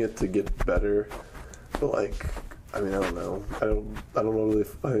people doing it to get better, but, like... I mean, I don't know. I don't know really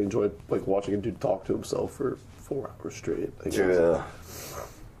if I enjoy, like, watching a dude talk to himself for 4 hours straight. I guess. True.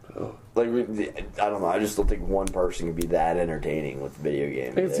 So, Like, I don't know. I just don't think one person can be that entertaining with video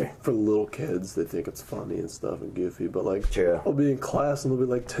games. I think it's for little kids. They think it's funny and stuff and goofy, but like, True. I'll be in class and there'll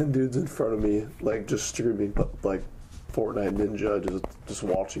be like 10 dudes in front of me, like just streaming, like Fortnite Ninja, just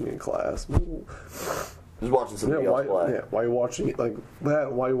watching in class. Just watching somebody else play. Yeah, why are you watching it like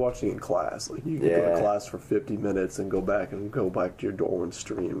that? Why are you watching it in class? Like you can go to class for 50 minutes and go back to your dorm and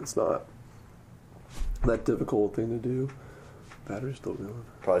stream. It's not that difficult thing to do. Battery's still going.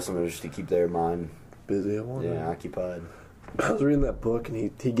 Probably something just to keep their mind Busy, I wonder. Yeah, occupied. I was reading that book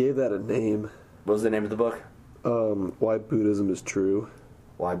and he gave that a name. What was the name of the book? Why Buddhism is True.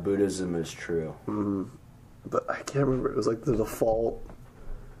 Why Buddhism is True. Mm-hmm. But I can't remember. It was like the default.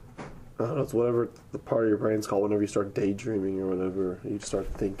 I don't know. It's whatever the part of your brain's called whenever you start daydreaming or whatever. You start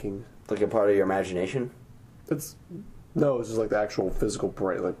thinking. Like a part of your imagination? It's just like the actual physical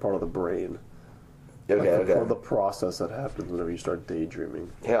brain, like part of the brain. Okay, like the process that happens whenever you start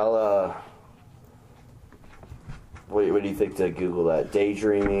daydreaming. Yeah, I'll, what do you think to Google that?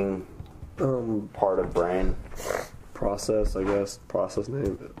 Daydreaming, part of brain? Process, I guess. Process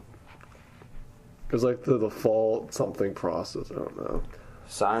name. It's like the default something process. I don't know.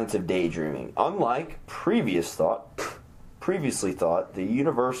 Science of daydreaming. Unlike previously thought, the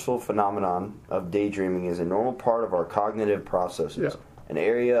universal phenomenon of daydreaming is a normal part of our cognitive processes. Yeah. An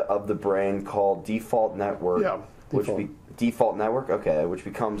area of the brain called default network. Yeah, default. Default network? Okay, which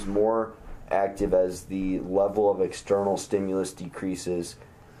becomes more active as the level of external stimulus decreases,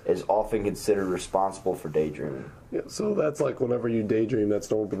 is often considered responsible for daydreaming. Yeah, so that's like whenever you daydream,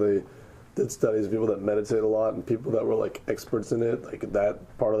 that's normal. But they did studies of people that meditate a lot and people that were like experts in it. Like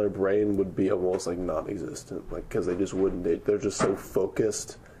that part of their brain would be almost like non-existent, like because they just wouldn't. They're just so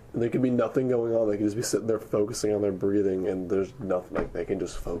focused. And there could be nothing going on. They could just be sitting there focusing on their breathing, and there's nothing. Like they can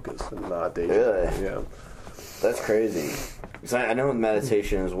just focus and not daydream. Really? Yeah. That's crazy. Because I know with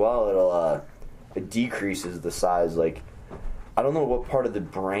meditation as well, it decreases the size. Like, I don't know what part of the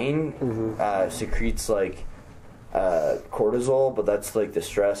brain secretes like cortisol, but that's like the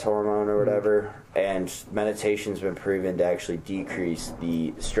stress hormone or whatever. And meditation's been proven to actually decrease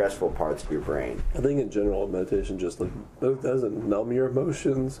the stressful parts of your brain. I think in general, meditation just like doesn't numb your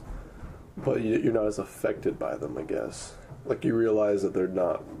emotions, but you're not as affected by them. I guess like you realize that they're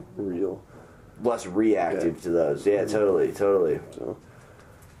not real. Less reactive to those. Yeah, totally. So,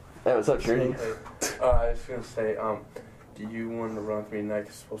 hey, what's up, Trinity? I was gonna say, do you want to run with me tonight? 'Cause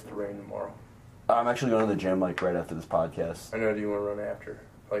it's supposed to rain tomorrow. I'm actually going to the gym like right after this podcast. I know. Do you want to run after,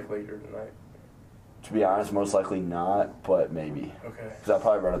 like later tonight? To be honest, most likely not, but maybe. Okay. Because I'll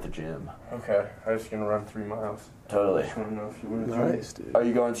probably run at the gym. Okay. I was gonna run 3 miles. Totally. I just want to know if you want to Nice, dude. Are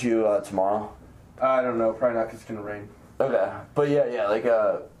you going to tomorrow? I don't know. Probably not, 'cause it's gonna rain. Okay, but yeah, like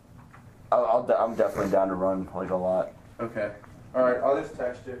I'm definitely down to run like a lot. Okay. All right. I'll just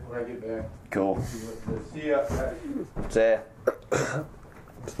text you when I get back. Cool. See ya. See ya.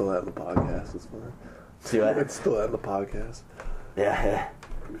 I'm still at the podcast. It's fine. See what? It's still at the podcast. Yeah.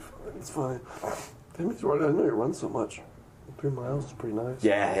 It's fine. Damn, I know you run so much. 3 miles is pretty nice.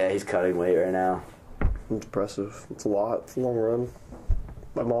 Yeah, he's cutting weight right now. It's impressive. It's a lot. It's a long run.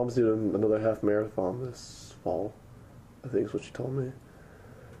 My mom's doing another half marathon this fall, I think is what she told me.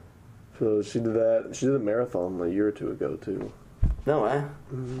 So she did that. She did a marathon a year or two ago, too. No way. I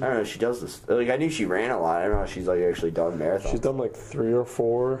don't know. She does this. Like I knew she ran a lot. I don't know if she's like actually done marathons. She's done like 3 or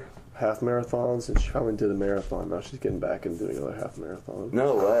 4 half marathons, and she finally did a marathon. Now she's getting back and doing another half marathon.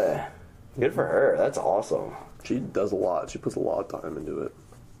 No way. Good for her. That's awesome. She does a lot. She puts a lot of time into it.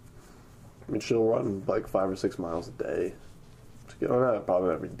 I mean, she'll run like 5 or 6 miles a day. Not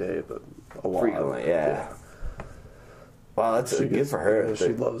probably every day, but a lot. Frequently, yeah. Wow, that's good for her. Yeah,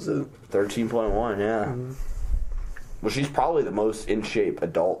 she loves it. 13.1, yeah. Mm-hmm. Well, she's probably the most in shape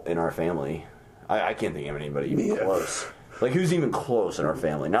adult in our family. I can't think of anybody even close. Like, who's even close in our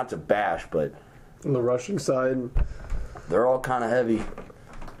family? Not to bash, but on the rushing side, they're all kind of heavy.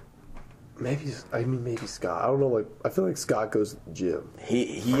 Maybe Scott. I don't know. Like, I feel like Scott goes to the gym.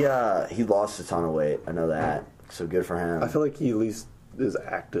 He lost a ton of weight. I know that. So good for him. I feel like he at least is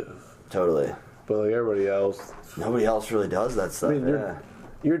active. Totally. But like everybody else, nobody else really does that stuff. I mean,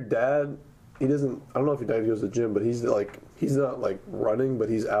 your dad, he doesn't. I don't know if your dad goes to the gym, but he's not like running, but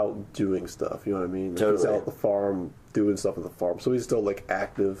he's out doing stuff. You know what I mean? Like, totally. He's out at the farm doing stuff at the farm, so he's still like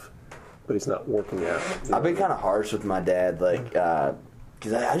active, but he's not working out. I've been kind of harsh with my dad, like,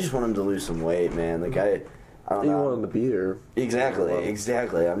 because I just want him to lose some weight, man. Like I don't know. You want him to be here. Exactly.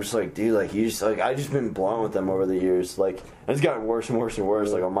 I'm just like, dude, like, I just been blown with them over the years. Like, and it's gotten worse and worse and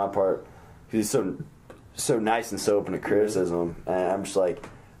worse, like, on my part. Because he's so nice and so open to criticism. And I'm just like,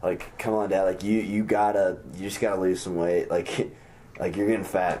 come on, Dad, like, you just gotta lose some weight. Like you're getting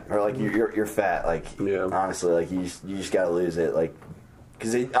fat. Or, like, you're fat. Like, honestly, like, you just gotta lose it. Like,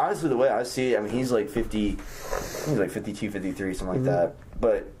 because honestly, the way I see it, I mean, he's like 50, he's like 52, 53, something like that.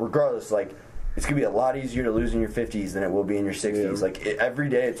 But regardless, like, it's going to be a lot easier to lose in your 50s than it will be in your 60s. Yeah. Like, every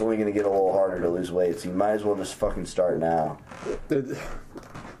day it's only going to get a little harder to lose weight, so you might as well just fucking start now.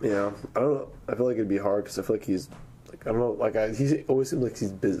 Yeah, I don't know. I feel like it'd be hard because I feel like he's, like, I don't know, like, he always seems like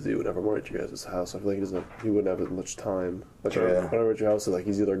he's busy whenever we're at your guys' house. I feel like he wouldn't have as much time. Like, whenever we're at your house, like,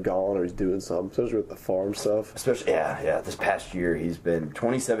 he's either gone or he's doing something, especially with the farm stuff. Especially, yeah, this past year,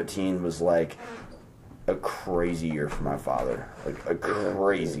 2017 was, like, a crazy year for my father. Like, a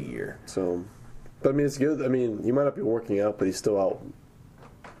crazy year. So... But, I mean, it's good. I mean, he might not be working out, but he's still out.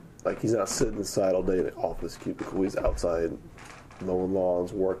 Like, he's not sitting inside all day in the office cubicle. He's outside mowing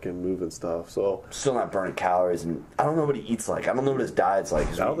lawns, working, moving stuff. So still not burning calories, and I don't know what he eats like. I don't know what his diet's like.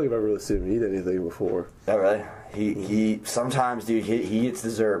 I don't think I've ever really seen him eat anything before. Oh, really? He sometimes, dude, he eats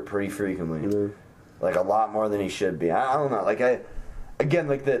dessert pretty frequently. Mm-hmm. Like, a lot more than he should be. I don't know. Like, again,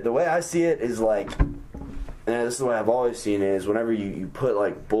 like, the way I see it is, like, and this is the way I've always seen it, is whenever you put,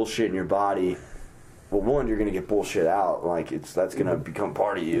 like, bullshit in your body... Well, one, you're gonna get bullshit out. Like, that's gonna become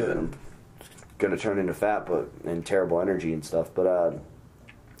part of you, and it's gonna turn into fat, and terrible energy and stuff. But I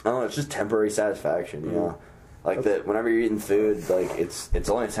don't know. It's just temporary satisfaction, you know. Like that. Whenever you're eating food, like it's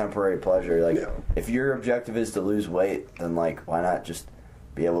only a temporary pleasure. Like if your objective is to lose weight, then like why not just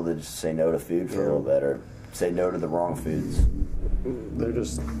be able to just say no to food for a little bit, or say no to the wrong foods.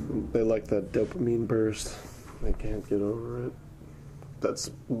 They like that dopamine burst. They can't get over it. That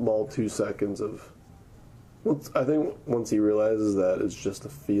small 2 seconds of. I think once he realizes that it's just a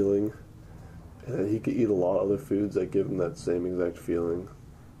feeling, and that he could eat a lot of other foods that give him that same exact feeling.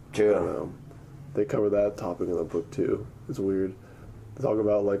 True. They cover that topic in the book too. It's weird. They talk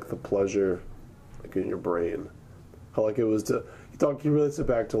about like the pleasure, like in your brain, how like it was to. He relates it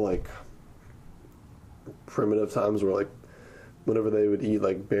back to like primitive times where like whenever they would eat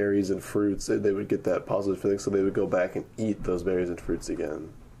like berries and fruits, they would get that positive feeling, so they would go back and eat those berries and fruits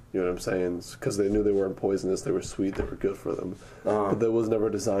again. You know what I'm saying? Because they knew they weren't poisonous, they were sweet, they were good for them. But that was never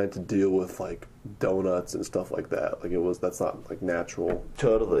designed to deal with like donuts and stuff like that. Like that's not like natural.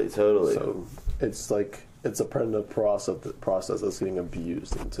 Totally. So it's like it's a primitive process that's getting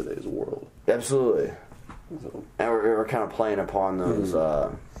abused in today's world. Absolutely. So, and we're kind of playing upon those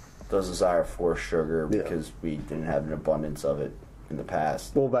desire for sugar because we didn't have an abundance of it in the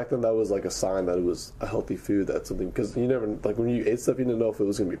past. Well, back then that was like a sign that it was a healthy food. That's something because you never like when you ate stuff, you didn't know if it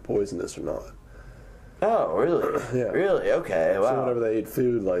was going to be poisonous or not. Oh, really? Yeah. Really? Okay. Wow. So whenever they ate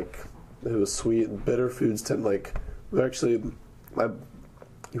food, like it was sweet, bitter foods tend like we actually, you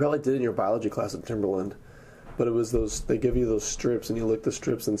probably did it in your biology class at Timberland, but it was those they give you those strips and you lick the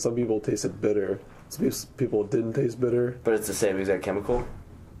strips and some people tasted bitter, some people didn't taste bitter. But it's the same exact chemical.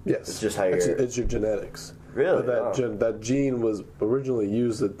 Yes. It's just how it's your genetics. Really? But that gene was originally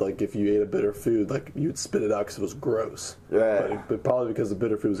used that, like, if you ate a bitter food, like, you'd spit it out because it was gross. Right. But probably because the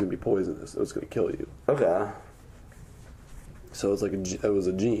bitter food was going to be poisonous. It was going to kill you. Okay. So it's like it was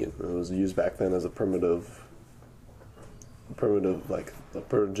a gene. It was used back then as a primitive, like,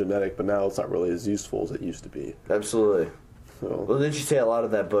 a genetic, but now it's not really as useful as it used to be. Absolutely. So, well, didn't you say a lot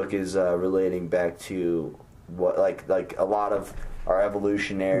of that book is relating back to what, like a lot of our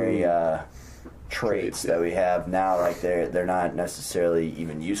evolutionary traits that we have now, like they're not necessarily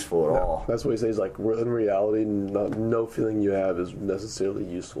even useful at all. That's what he says. Like in reality, no feeling you have is necessarily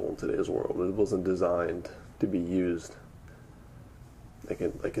useful in today's world. It wasn't designed to be used. Like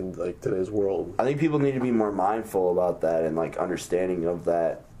in today's world. I think people need to be more mindful about that and like understanding of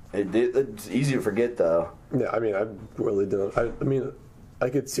that. It's easy to forget though. Yeah, I mean, I really didn't. I mean, I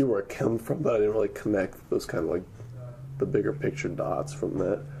could see where it came from, but I didn't really connect those kind of like the bigger picture dots from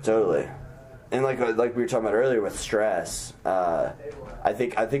that. Totally. And like we were talking about earlier with stress, I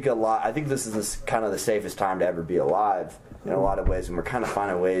think this is kind of the safest time to ever be alive in a lot of ways, and we're kind of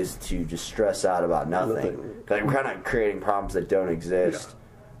finding ways to just stress out about nothing. Like we're kind of creating problems that don't exist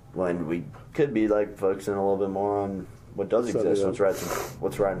when we could be like focusing a little bit more on what does exist,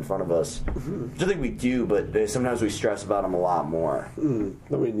 what's right in front of us. Which I think we do, but sometimes we stress about them a lot more than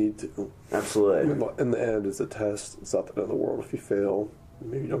we need to. Absolutely. In the end, it's a test. It's not the end of the world if you fail.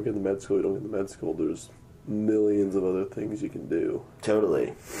 Maybe you don't get into med school. You don't get into med school. There's millions of other things you can do.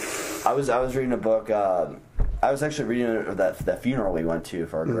 Totally. I was reading a book. I was actually reading that funeral we went to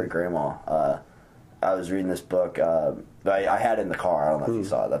for our great grandma. I was reading this book. I had it in the car. I don't know if you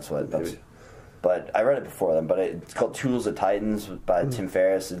saw it. But I read it before then. But it's called Tools of Titans by Tim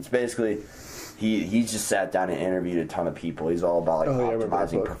Ferriss. It's basically he just sat down and interviewed a ton of people. He's all about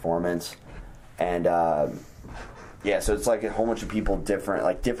optimizing performance, and so it's like a whole bunch of people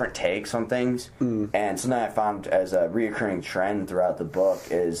different takes on things. And something I found as a reoccurring trend throughout the book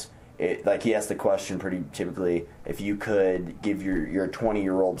is he asked the question pretty typically, if you could give your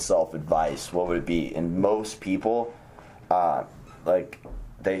 20-year-old self advice, what would it be? And most people,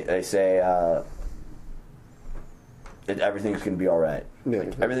 they say everything's going to be all right. Yeah,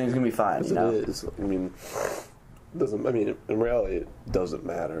 everything's going to be fine. You know? It is. I mean, in reality, it doesn't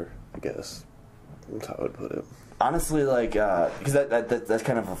matter. I guess that's how I would put it. Honestly, because that's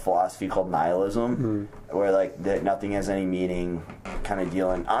kind of a philosophy called nihilism, where that nothing has any meaning, kind of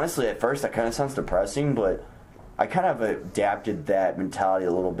dealing. Honestly, at first that kind of sounds depressing, but I kind of adapted that mentality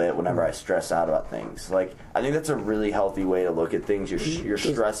a little bit whenever I stress out about things. I think that's a really healthy way to look at things. You're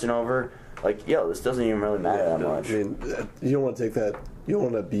stressing over, this doesn't even really matter that much. I mean, you don't want to take that. You don't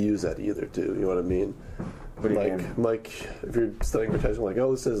want to abuse that either, too. You know what I mean? What do you mean? If you're studying protection,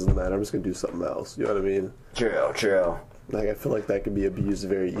 this doesn't matter. I'm just going to do something else. You know what I mean? True. I feel like that could be abused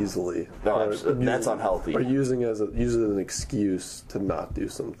very easily. No, that's unhealthy. Or use it as an excuse to not do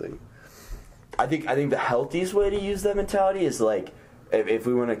something. I think the healthiest way to use that mentality is if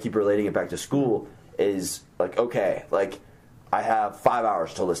we want to keep relating it back to school, is I have 5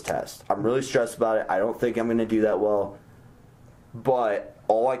 hours till this test. I'm really stressed about it. I don't think I'm going to do that well, but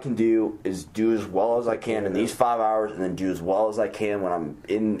all I can do is do as well as I can in these 5 hours, and then do as well as I can when I'm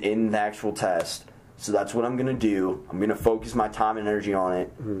in the actual test. So that's what I'm going to do. I'm going to focus my time and energy on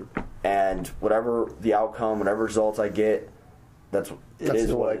it, and whatever the outcome, whatever results I get, that's what it is.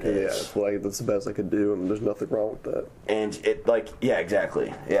 Yeah, that's the best I could do, and there's nothing wrong with that. And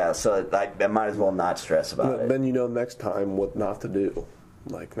exactly. Yeah, so I might as well not stress about it. Then you know next time what not to do.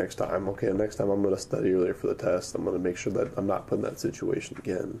 Next time I'm going to study earlier for the test. I'm going to make sure that I'm not put in that situation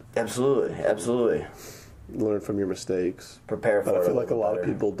again. Absolutely. Learn from your mistakes. Prepare for it. But I feel like a lot of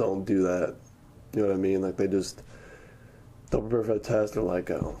people don't do that. You know what I mean? They just don't prepare for the test. They're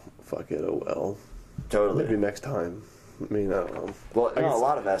like, oh, fuck it, oh well. Totally. Maybe next time. I mean, I don't know. Well, a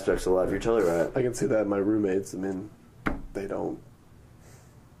lot of aspects of life. You're totally right. I can see that in my roommates. I mean, they don't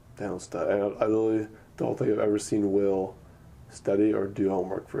study. I really don't think I've ever seen Will study or do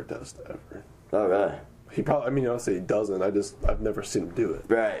homework for a test ever. Oh, really? He probably, I'll say he doesn't. I've never seen him do it.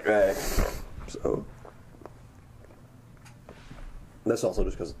 Right. So, that's also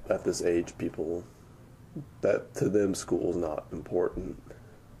just because at this age, people, that to them, school's not important.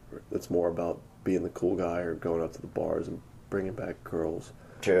 It's more about being the cool guy or going out to the bars and bringing back girls.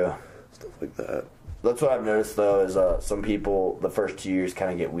 True. Stuff like that. That's what I've noticed, though, is some people, the first 2 years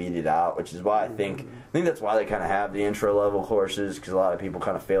kind of get weeded out, which is why I think that's why they kind of have the intro-level courses, because a lot of people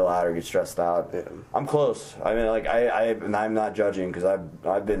kind of fail out or get stressed out. Yeah. I'm close. I mean, and I'm not judging, because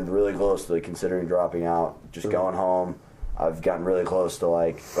I've been really close to considering dropping out, just going home. I've gotten really close to,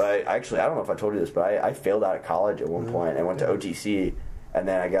 I don't know if I told you this, but I failed out of college at one point and went to OTC. And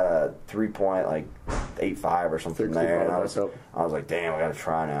then I got a 3.85 or something there, and I was like, damn, I got to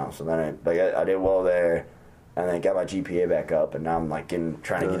try now. So then I did well there, and then got my GPA back up, and now I'm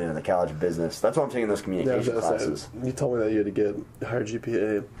trying to get into the College of Business. That's why I'm taking those communication classes. You told me that you had to get a higher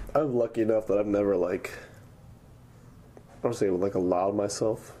GPA. I'm lucky enough that I've never I don't say allowed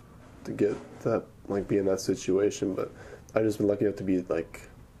myself to get that be in that situation, but I've just been lucky enough to be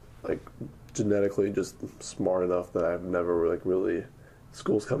genetically just smart enough that I've never really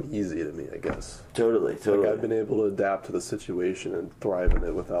school's come easy to me, I guess. Totally. Like, I've been able to adapt to the situation and thrive in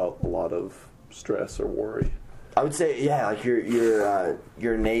it without a lot of stress or worry. I would say, yeah, like your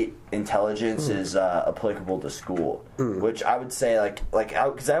innate intelligence is applicable to school, which I would say,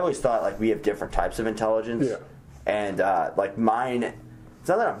 because I always thought like we have different types of intelligence, and like mine, it's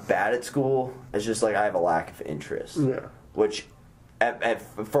not that I'm bad at school. It's just like I have a lack of interest, which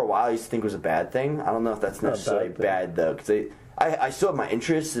for a while I used to think was a bad thing. I don't know if that's necessarily bad though, because I still have my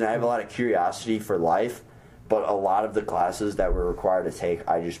interests and I have a lot of curiosity for life. But a lot of the classes that we're required to take,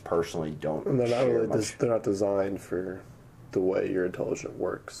 I just personally don't. And they're not really they're not designed for the way your intelligence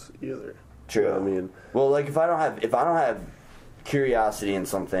works either. True. You know what I mean, well, like if I don't have curiosity in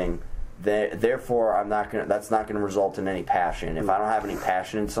something, therefore that's not gonna result in any passion. If I don't have any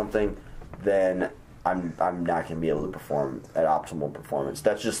passion in something, then I'm not gonna be able to perform at optimal performance.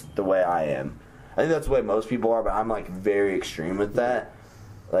 That's just the way I am. I think that's the way most people are, but I'm like very extreme with that.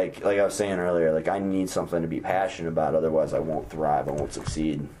 Like I was saying earlier, like I need something to be passionate about, otherwise I won't thrive, I won't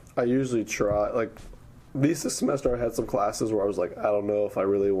succeed. I usually try, like, at least this semester I had some classes where I was like, I don't know if I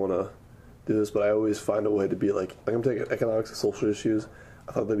really want to do this, but I always find a way to be like I'm taking economics and social issues.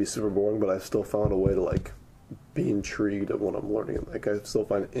 I thought that'd be super boring, but I still found a way to like be intrigued at what I'm learning. Like I still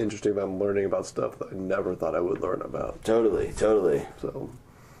find it interesting that I'm learning about stuff that I never thought I would learn about. Totally. So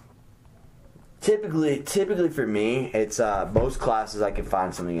Typically for me, it's most classes I can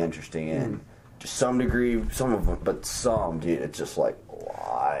find something interesting in. To some degree, some of them, but some, dude, it's just like,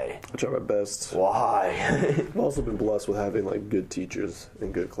 why? I try my best. Why? I've also been blessed with having like good teachers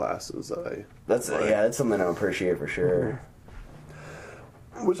and good classes that that's something I appreciate for sure.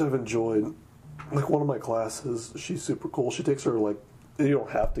 Which I've enjoyed. Like one of my classes, she's super cool. She takes her like, you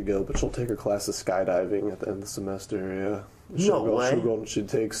don't have to go, but she'll take her class of skydiving at the end of the semester. Yeah, She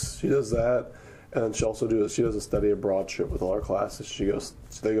does that. And she also does a study abroad trip with all our classes.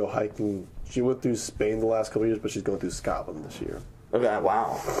 They go hiking. She went through Spain the last couple of years, but she's going through Scotland this year. Okay,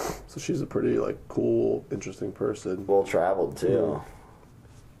 wow. So she's a pretty like cool, interesting person. Well traveled too.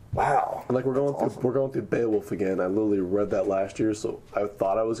 Wow. And like we're going through Beowulf again. I literally read that last year, so I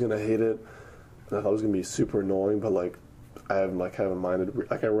thought I was gonna hate it, and I thought it was gonna be super annoying. But like I haven't minded.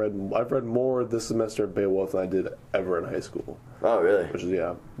 Like I've read more this semester at Beowulf than I did ever in high school. Oh really? Which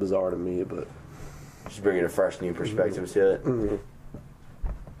is bizarre to me, but. Just bringing a fresh new perspective to it. Mm-hmm.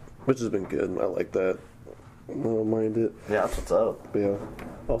 Which has been good. I like that. I don't mind it. Yeah, that's what's up. But yeah.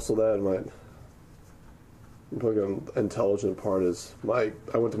 Also that my intelligent part is I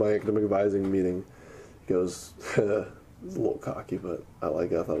went to my academic advising meeting. He goes, it's a little cocky, but I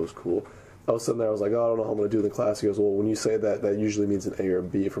like it. I thought it was cool. I was sitting there, I was like, oh, I don't know how I'm going to do in the class. He goes, well, when you say that, that usually means an A or a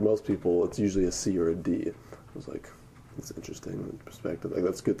B. For most people, it's usually a C or a D. I was like, that's interesting perspective. Like,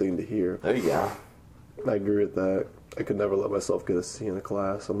 that's a good thing to hear. There you go. I agree with that. I could never let myself get a C in a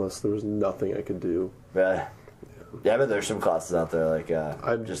class unless there was nothing I could do. Yeah, but there's some classes out there like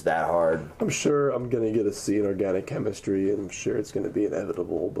I'm just that hard. I'm sure I'm going to get a C in organic chemistry, and I'm sure it's going to be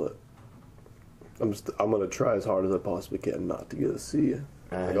inevitable, but I'm going to try as hard as I possibly can not to get a C.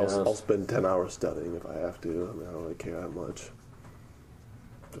 Like I'll spend 10 hours studying if I have to. I mean, I don't really care that much.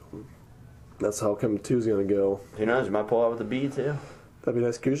 So, that's how Chem 2 is going to go. Who knows? You might pull out with a B too. That'd be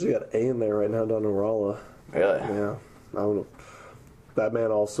nice. You usually got A in there right now down in Rolla. Really? Yeah. I don't know. That man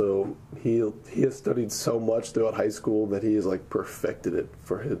also, he has studied so much throughout high school that he has like perfected it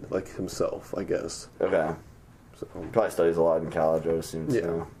for himself, I guess. Okay. So probably studies a lot in college, I would assume. Yeah.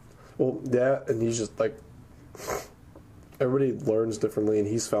 So. Well, yeah, and he's just like everybody learns differently, and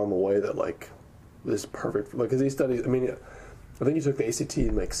he's found the way that like is perfect. Like, cause he studied. I mean, I think he took the ACT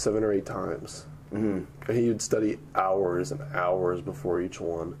like 7 or 8 times. Mm-hmm. And he would study hours and hours before each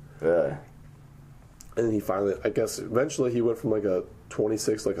one. Yeah. And then he finally, I guess, eventually he went from like a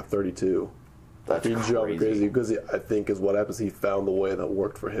 26 like a 32. That's he crazy. jumped crazy because I think is what happens. He found the way that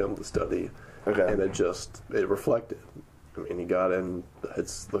worked for him to study. Okay. And it reflected. I mean, he got in.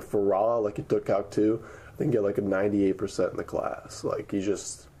 It's the for Ra, like he took Calc 2. I think he got like a 98% in the class. Like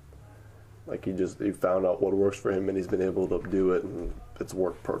he found out what works for him, and he's been able to do it, and it's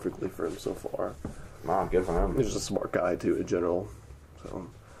worked perfectly for him so far. Wow, good for him. He's just a smart guy too, in general. So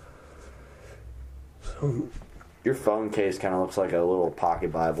your phone case kind of looks like a little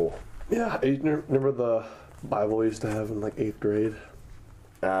pocket Bible. yeah, remember the Bible we used to have in like 8th grade?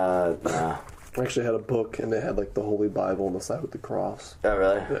 Nah. I actually had a book, and it had like the Holy Bible on the side with the cross. Oh,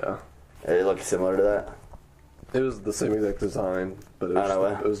 really? Yeah. It looked similar to that? It was the same exact design, but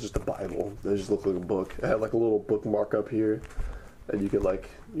it was just a Bible. It just looked like a book. It had like a little bookmark up here, and you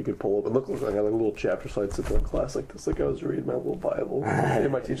could pull up. It looked like I had like a little chapter, so I'd sit there in class like this, like I was reading my little Bible. And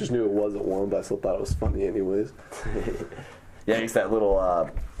my teachers knew it wasn't one, but I still thought it was funny anyways. Yeah, it's that little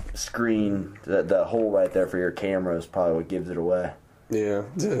screen, the hole right there for your camera is probably what gives it away. Yeah.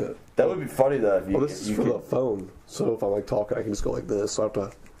 That would be funny though if you. Well, this is for the phone, so if I'm like talking, I can just go like this. So I have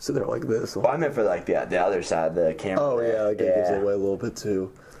to sit there like this. Well, I meant for like the other side of the camera. Oh yeah, like it gives it away a little bit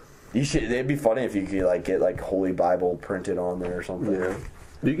too. You should. It'd be funny if you could like get like Holy Bible printed on there or something. Yeah,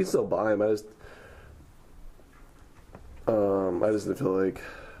 you can still buy them. I just didn't feel like.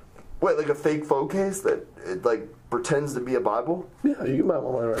 Wait, like a fake phone case that it like pretends to be a Bible? Yeah, you can buy them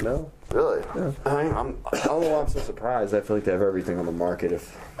online right now. Really? Yeah. I don't know why I'm so surprised. I feel like they have everything on the market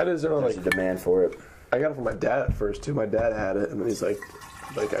if There's there's a demand for it. I got it from my dad at first too. My dad had it, and then he's like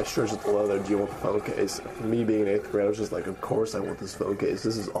I stretched it below there. Do you want the phone case? Me being in 8th grade, I was just like, of course I want this phone case.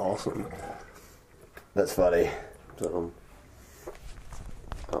 This is awesome. That's funny. So,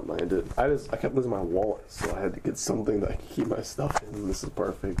 I don't mind it. I kept losing my wallet, so I had to get something that I could keep my stuff in. This is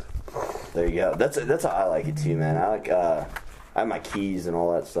perfect. There you go. That's how I like it too, man. I like I have my keys and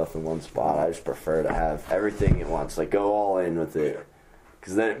all that stuff in one spot. I just prefer to have everything at once. Like go all in with it,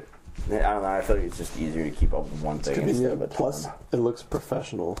 because then I don't know. I feel like it's just easier to keep up with one thing instead of a ton. Plus, it looks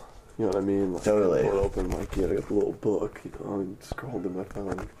professional. You know what I mean? Like, Totally. Pull it open like you got a little book, you know, and scroll to my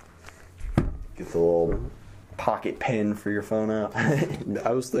phone. Get the little pocket pen for your phone out.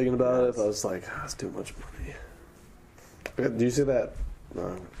 I was thinking about it. I was like, that's too much money. Do you see that?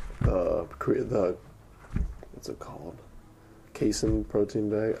 The what's it called? Casein protein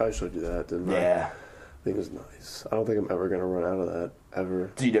bag. I showed you that, didn't I? Yeah. I think it was nice. I don't think I'm ever gonna run out of that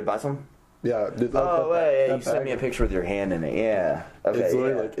ever. So you did buy some? Yeah. Yeah. You sent me a picture with your hand in it. Yeah. Okay. It's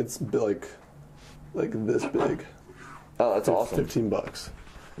literally yeah. like it's like this big. Oh, that's awesome. $15.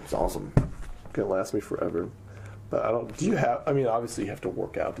 It's awesome. Gonna last me forever. But I don't. Do you have? I mean, obviously you have to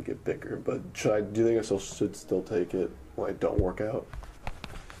work out to get bigger. But do you think I should still take it when I don't work out?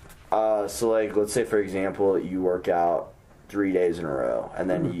 So like, let's say for example, you work out 3 days in a row, and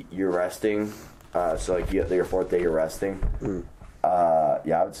then you're resting. So like, your 4th day you're resting.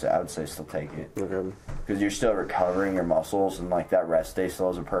 Yeah, I would say still take it. Okay. Because you're still recovering your muscles, and like that rest day still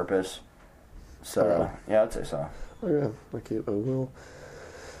has a purpose. So yeah, I'd say so. Okay, I will.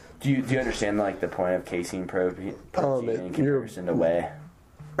 Do you understand like the point of casein protein in comparison to whey?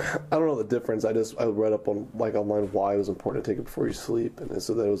 I don't know the difference. I read up on online why it was important to take it before you sleep, and it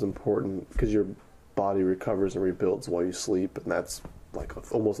said that it was important because your body recovers and rebuilds while you sleep, and that's like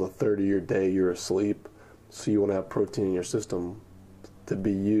almost a 30-year day you're asleep. So you want to have protein in your system to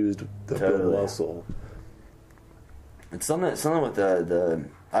be used to build muscle. It's something with the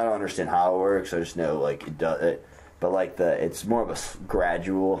I don't understand how it works. I just know like it does it, but like it's more of a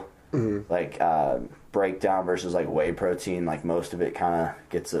gradual like breakdown versus like whey protein. Like most of it kind of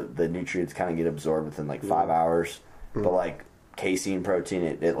gets the nutrients kind of get absorbed within like 5 hours, but like casein protein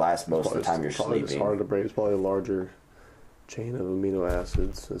it lasts most of the time you're sleeping. It's hard to break. It's probably a larger chain of amino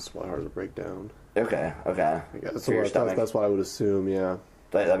acids. It's probably hard to break down. Okay. That's what I would assume. Yeah.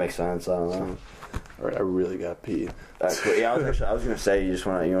 That makes sense. I don't know. All right, I really got pee. Cool. Yeah, I was gonna say you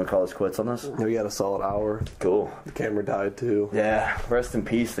want to call us quits on this? We got a solid hour. Cool. The camera died too. Yeah. Rest in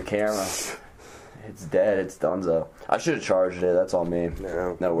peace, the camera. It's dead. It's donezo. I should have charged it. That's all me.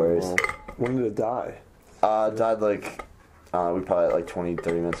 No worries. Well, when did it die? It died like we probably like 20-30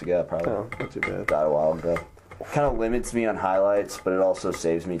 minutes ago. Probably. Oh, not too bad. Died a while ago. Kind of limits me on highlights, but it also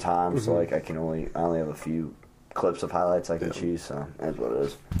saves me time. So like I only have a few clips of highlights I can choose. So that's what it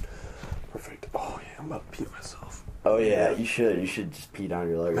is. Perfect. Oh yeah, I'm about to pee myself. Oh yeah, you should. You should just pee down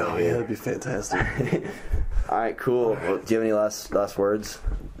your leg. Oh yeah, that'd be fantastic. All right, cool. Well, do you have any last words?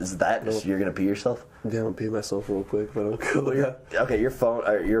 Is that just you're gonna pee yourself? Yeah, I'm gonna pee myself real quick, but I'm good. Okay,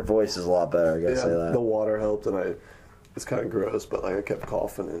 your voice is a lot better. I gotta say that. The water helped, and it's kind of gross, but like I kept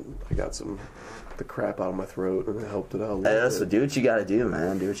coughing, and I got the crap out of my throat, and it helped it out a little bit. Do what you gotta do,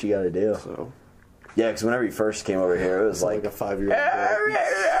 man. Do what you gotta do. So. Yeah, because whenever you first came over here, it was like a 5-year-old girl.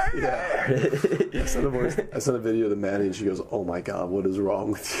 Yeah. I sent a video to Maddie, and she goes, "Oh my God, what is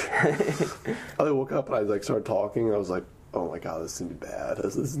wrong with you?" I woke up and I started talking, and I was like, "Oh my God, this is gonna be bad.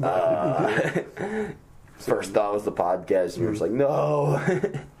 This is not gonna be good." First thought was the podcast, and you were just like, "No."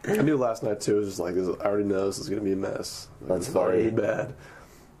 I knew last night too. It was just like, I already know this is gonna be a mess. That's it's already bad.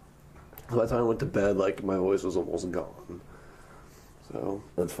 By the time I went to bed, like my voice was almost gone. So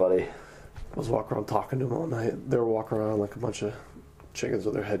that's funny. I was walking around talking to them all night. They were walking around like a bunch of chickens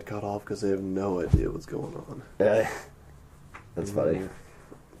with their head cut off because they have no idea what's going on. Yeah, that's funny.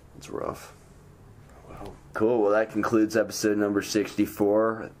 It's rough. Wow. Cool. Well, that concludes episode number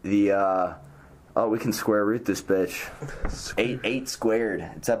 64. We can square root this bitch. 8 squared.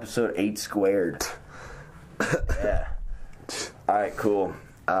 It's episode 8 squared. Yeah. All right. Cool.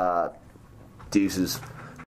 Deuces.